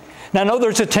that. Now, I know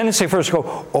there's a tendency for us to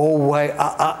go, oh, wait,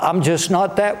 I'm just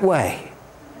not that way.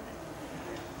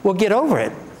 Well, get over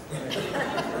it.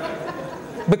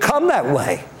 Become that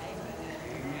way.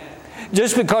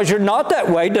 Just because you're not that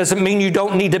way doesn't mean you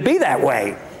don't need to be that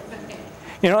way.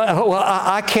 You know, well,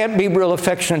 I can't be real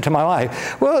affectionate to my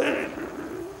wife. Well,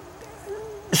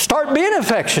 start being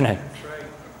affectionate.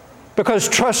 Because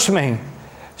trust me,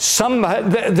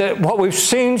 what we've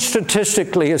seen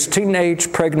statistically is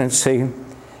teenage pregnancy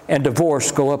and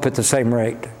divorce go up at the same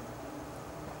rate.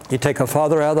 You take a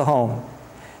father out of the home,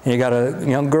 and you got a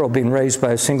young girl being raised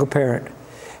by a single parent,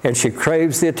 and she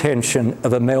craves the attention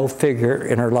of a male figure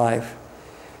in her life.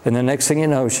 And the next thing you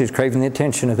know, she's craving the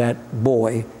attention of that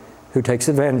boy who takes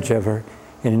advantage of her.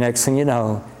 And the next thing you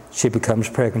know, she becomes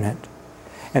pregnant.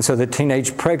 And so the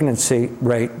teenage pregnancy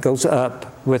rate goes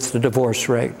up with the divorce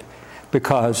rate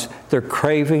because they're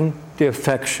craving the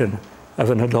affection of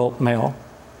an adult male.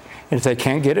 And if they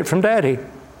can't get it from daddy,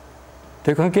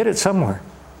 they're going to get it somewhere.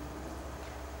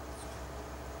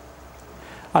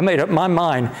 I made up my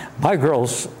mind, my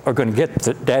girls are going to get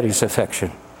the daddy's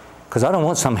affection. Because I don't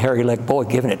want some hairy-legged boy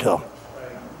giving it to them.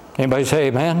 Anybody say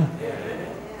amen?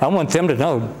 I want them to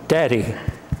know Daddy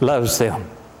loves them.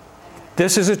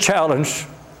 This is a challenge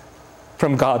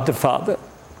from God the Father.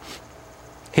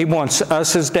 He wants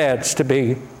us as dads to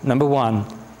be, number 1,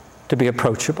 to be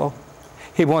approachable.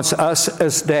 He wants us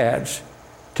as dads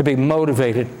to be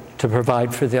motivated to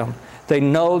provide for them. They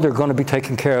know they're going to be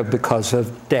taken care of because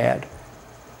of Dad.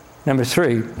 Number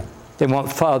 3, they want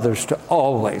fathers to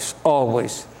always,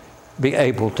 always be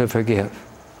able to forgive.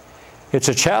 It's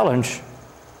a challenge,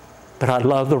 but I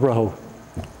love the role.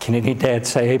 Can any dad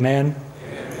say amen?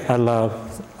 Amen.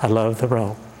 I love the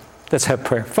role. Let's have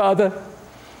prayer. Father,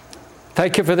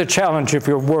 thank you for the challenge of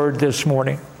your word this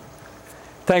morning.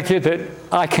 Thank you that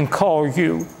I can call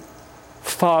you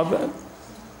Father.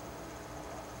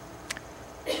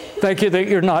 Thank you that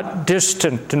you're not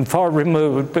distant and far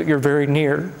removed, but you're very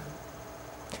near.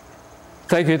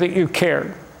 Thank you that you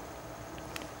care.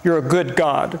 You're a good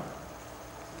God.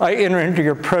 I enter into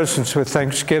your presence with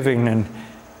thanksgiving, and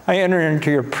I enter into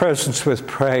your presence with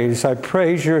praise. I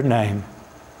praise your name.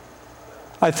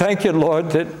 I thank you,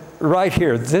 Lord, that right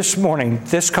here this morning,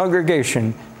 this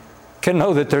congregation can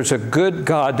know that there's a good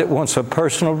God that wants a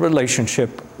personal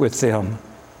relationship with them.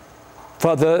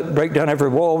 Father, break down every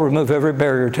wall, remove every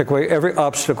barrier, take away every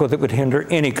obstacle that would hinder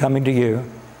any coming to you.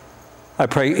 I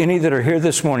pray any that are here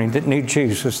this morning that need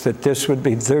Jesus, that this would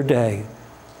be their day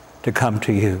to come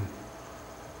to you.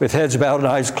 With heads bowed and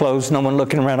eyes closed, no one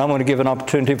looking around, I want to give an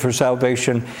opportunity for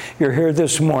salvation. You're here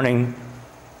this morning.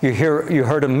 You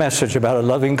heard a message about a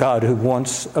loving God who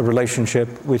wants a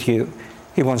relationship with you.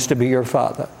 He wants to be your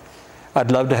Father.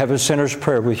 I'd love to have a sinner's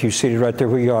prayer with you seated right there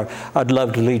where you are. I'd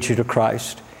love to lead you to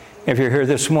Christ. If you're here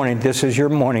this morning, this is your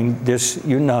morning.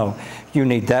 You know you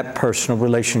need that personal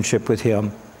relationship with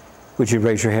Him. Would you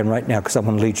raise your hand right now, because I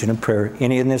want to lead you in prayer.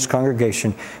 Any in this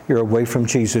congregation, you're away from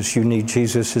Jesus, you need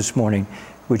Jesus this morning.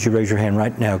 Would you raise your hand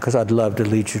right now, because I'd love to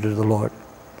lead you to the Lord.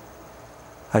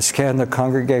 I scan the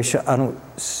congregation. I don't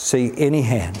see any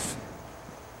hands.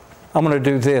 I'm going to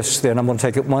do this then. I'm going to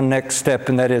take it one next step,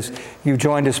 and that is you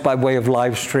joined us by way of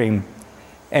live stream.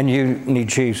 and you need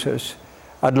Jesus,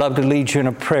 I'd love to lead you in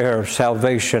a prayer of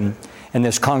salvation, and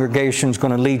this congregation is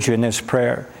going to lead you in this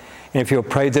prayer. And if you'll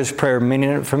pray this prayer, meaning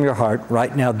it from your heart,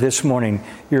 right now, this morning,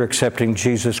 you're accepting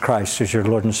Jesus Christ as your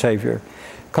Lord and Savior.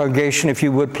 Congregation, if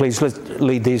you would, please let's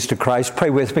lead these to Christ. Pray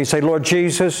with me. Say, Lord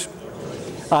Jesus,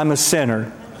 I'm a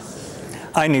sinner.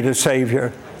 I need a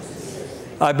Savior.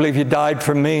 I believe you died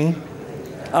for me.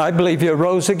 I believe you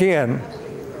rose again.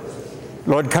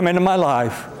 Lord, come into my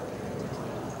life.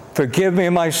 Forgive me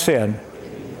of my sin.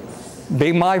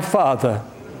 Be my Father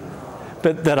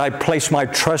that I place my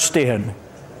trust in.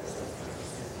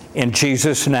 In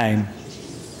Jesus' name,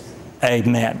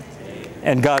 amen.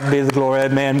 And God be the glory,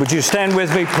 amen. Would you stand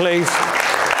with me, please?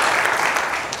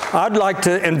 I'd like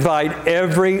to invite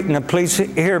now please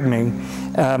hear me.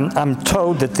 I'm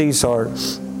told that these are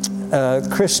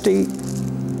Christy.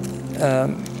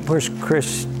 Where's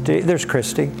Christy? There's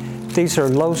Christy. These are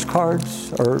Lowe's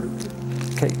cards,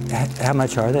 okay, how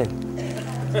much are they?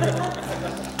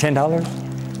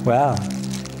 $10? Wow,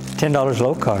 $10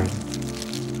 Lowe card.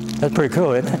 That's pretty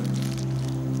cool, isn't it?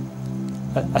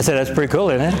 I said, that's pretty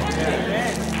cool, isn't it?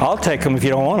 I'll take them if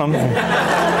you don't want them.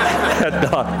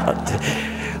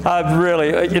 I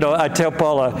really, I tell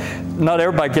Paula, not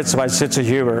everybody gets my sense of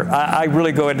humor. I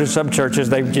really go into some churches,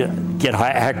 they get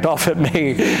hacked off at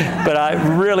me, but I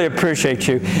really appreciate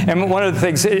you. And one of the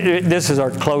things, this is our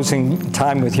closing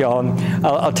time with y'all, and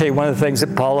I'll tell you one of the things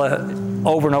that Paula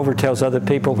over and over tells other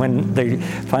people when they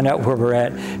find out where we're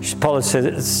at. Paula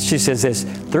says, she says this,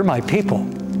 they're my people.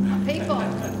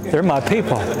 They're my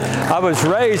people. I was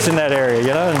raised in that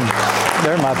area, and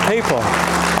they're my people.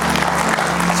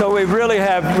 So we really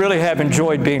have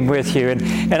enjoyed being with you, and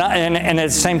at the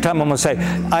same time, I'm going to say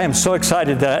I am so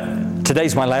excited that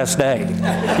today's my last day.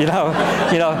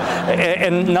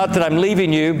 And not that I'm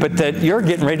leaving you, but that you're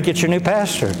getting ready to get your new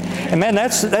pastor. And man,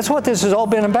 that's what this has all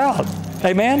been about.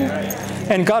 Amen.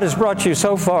 And God has brought you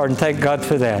so far, and thank God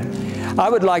for that. I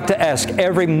would like to ask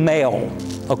every male.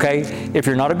 Okay, if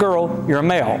you're not a girl, you're a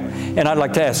male. And I'd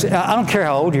like to ask, I don't care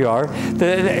how old you are,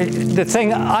 the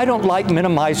thing, I don't like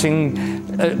minimizing,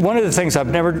 one of the things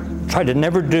I've tried to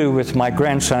never do with my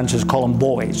grandsons is call them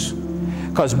boys.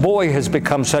 Because boy has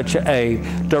become such a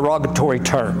derogatory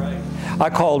term. I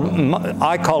call them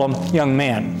young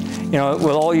men,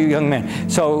 with all you young men.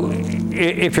 So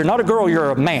if you're not a girl,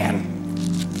 you're a man.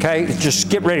 Okay, just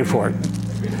get ready for it.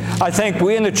 I think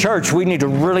we in the church, we need to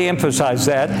really emphasize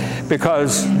that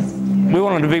because we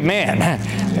want them to be men.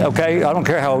 Okay, I don't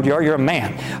care how old you are, you're a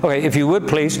man. Okay, if you would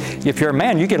please, if you're a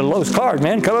man, you get a Lowe's card,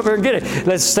 man. Come up here and get it.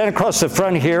 Let's stand across the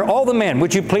front here. All the men,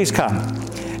 would you please come?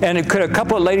 And could a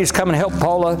couple of ladies come and help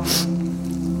Paula?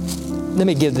 Let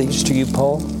me give these to you,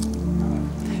 Paul.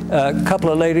 A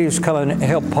couple of ladies come and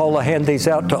help Paula hand these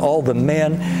out to all the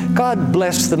men. God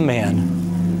bless the men.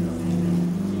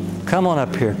 Come on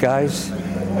up here, guys.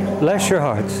 Bless your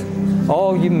hearts,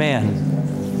 all you men.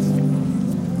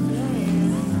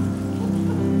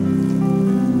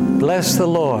 Bless the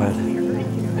Lord.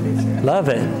 Love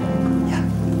it.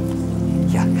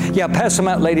 Yeah. Pass them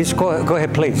out, ladies. Go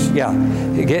ahead, please. Yeah,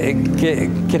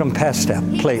 get them passed out,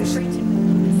 please.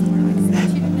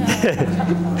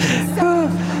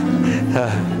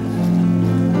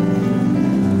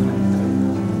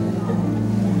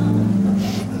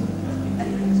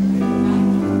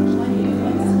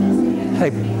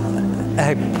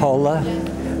 Hey, Paula,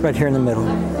 right here in the middle.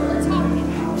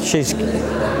 She's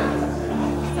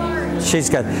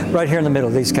got right here in the middle.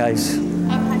 These guys.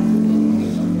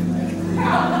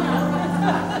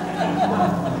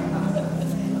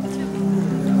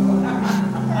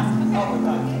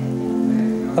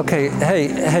 Okay.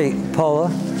 Hey, Paula.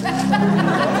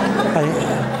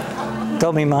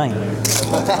 Don't be mine.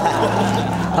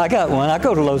 I got one. I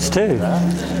go to Lowe's too.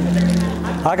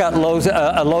 I got Lowe's,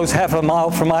 a Lowe's half a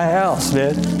mile from my house,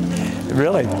 man.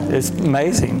 Really, it's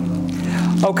amazing.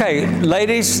 Okay,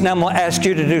 ladies, now I'm going to ask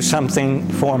you to do something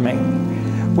for me.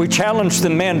 We challenge the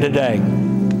men today.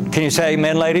 Can you say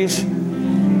amen, ladies?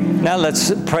 Now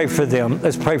let's pray for them.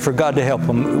 Let's pray for God to help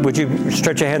them. Would you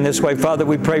stretch your hand this way? Father,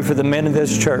 we pray for the men of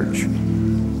this church.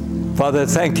 Father,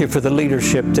 thank you for the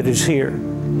leadership that is here.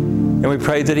 And we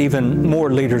pray that even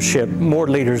more leaders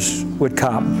would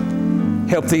come.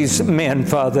 Help these men,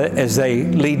 Father, as they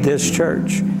lead this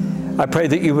church. I pray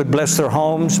that you would bless their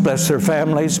homes, bless their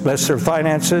families, bless their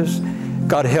finances.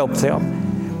 God, help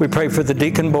them. We pray for the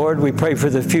deacon board. We pray for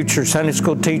the future Sunday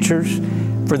school teachers,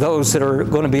 for those that are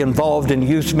going to be involved in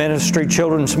youth ministry,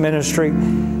 children's ministry.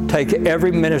 Take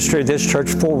every ministry of this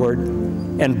church forward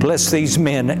and bless these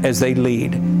men as they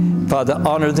lead. Father,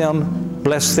 honor them,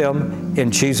 bless them in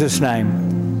Jesus'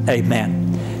 name.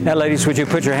 Amen. Now, ladies, would you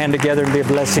put your hand together and be a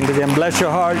blessing to them? Bless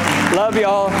your heart. Love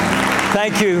y'all.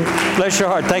 Thank you. Bless your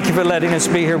heart. Thank you for letting us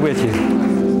be here with you.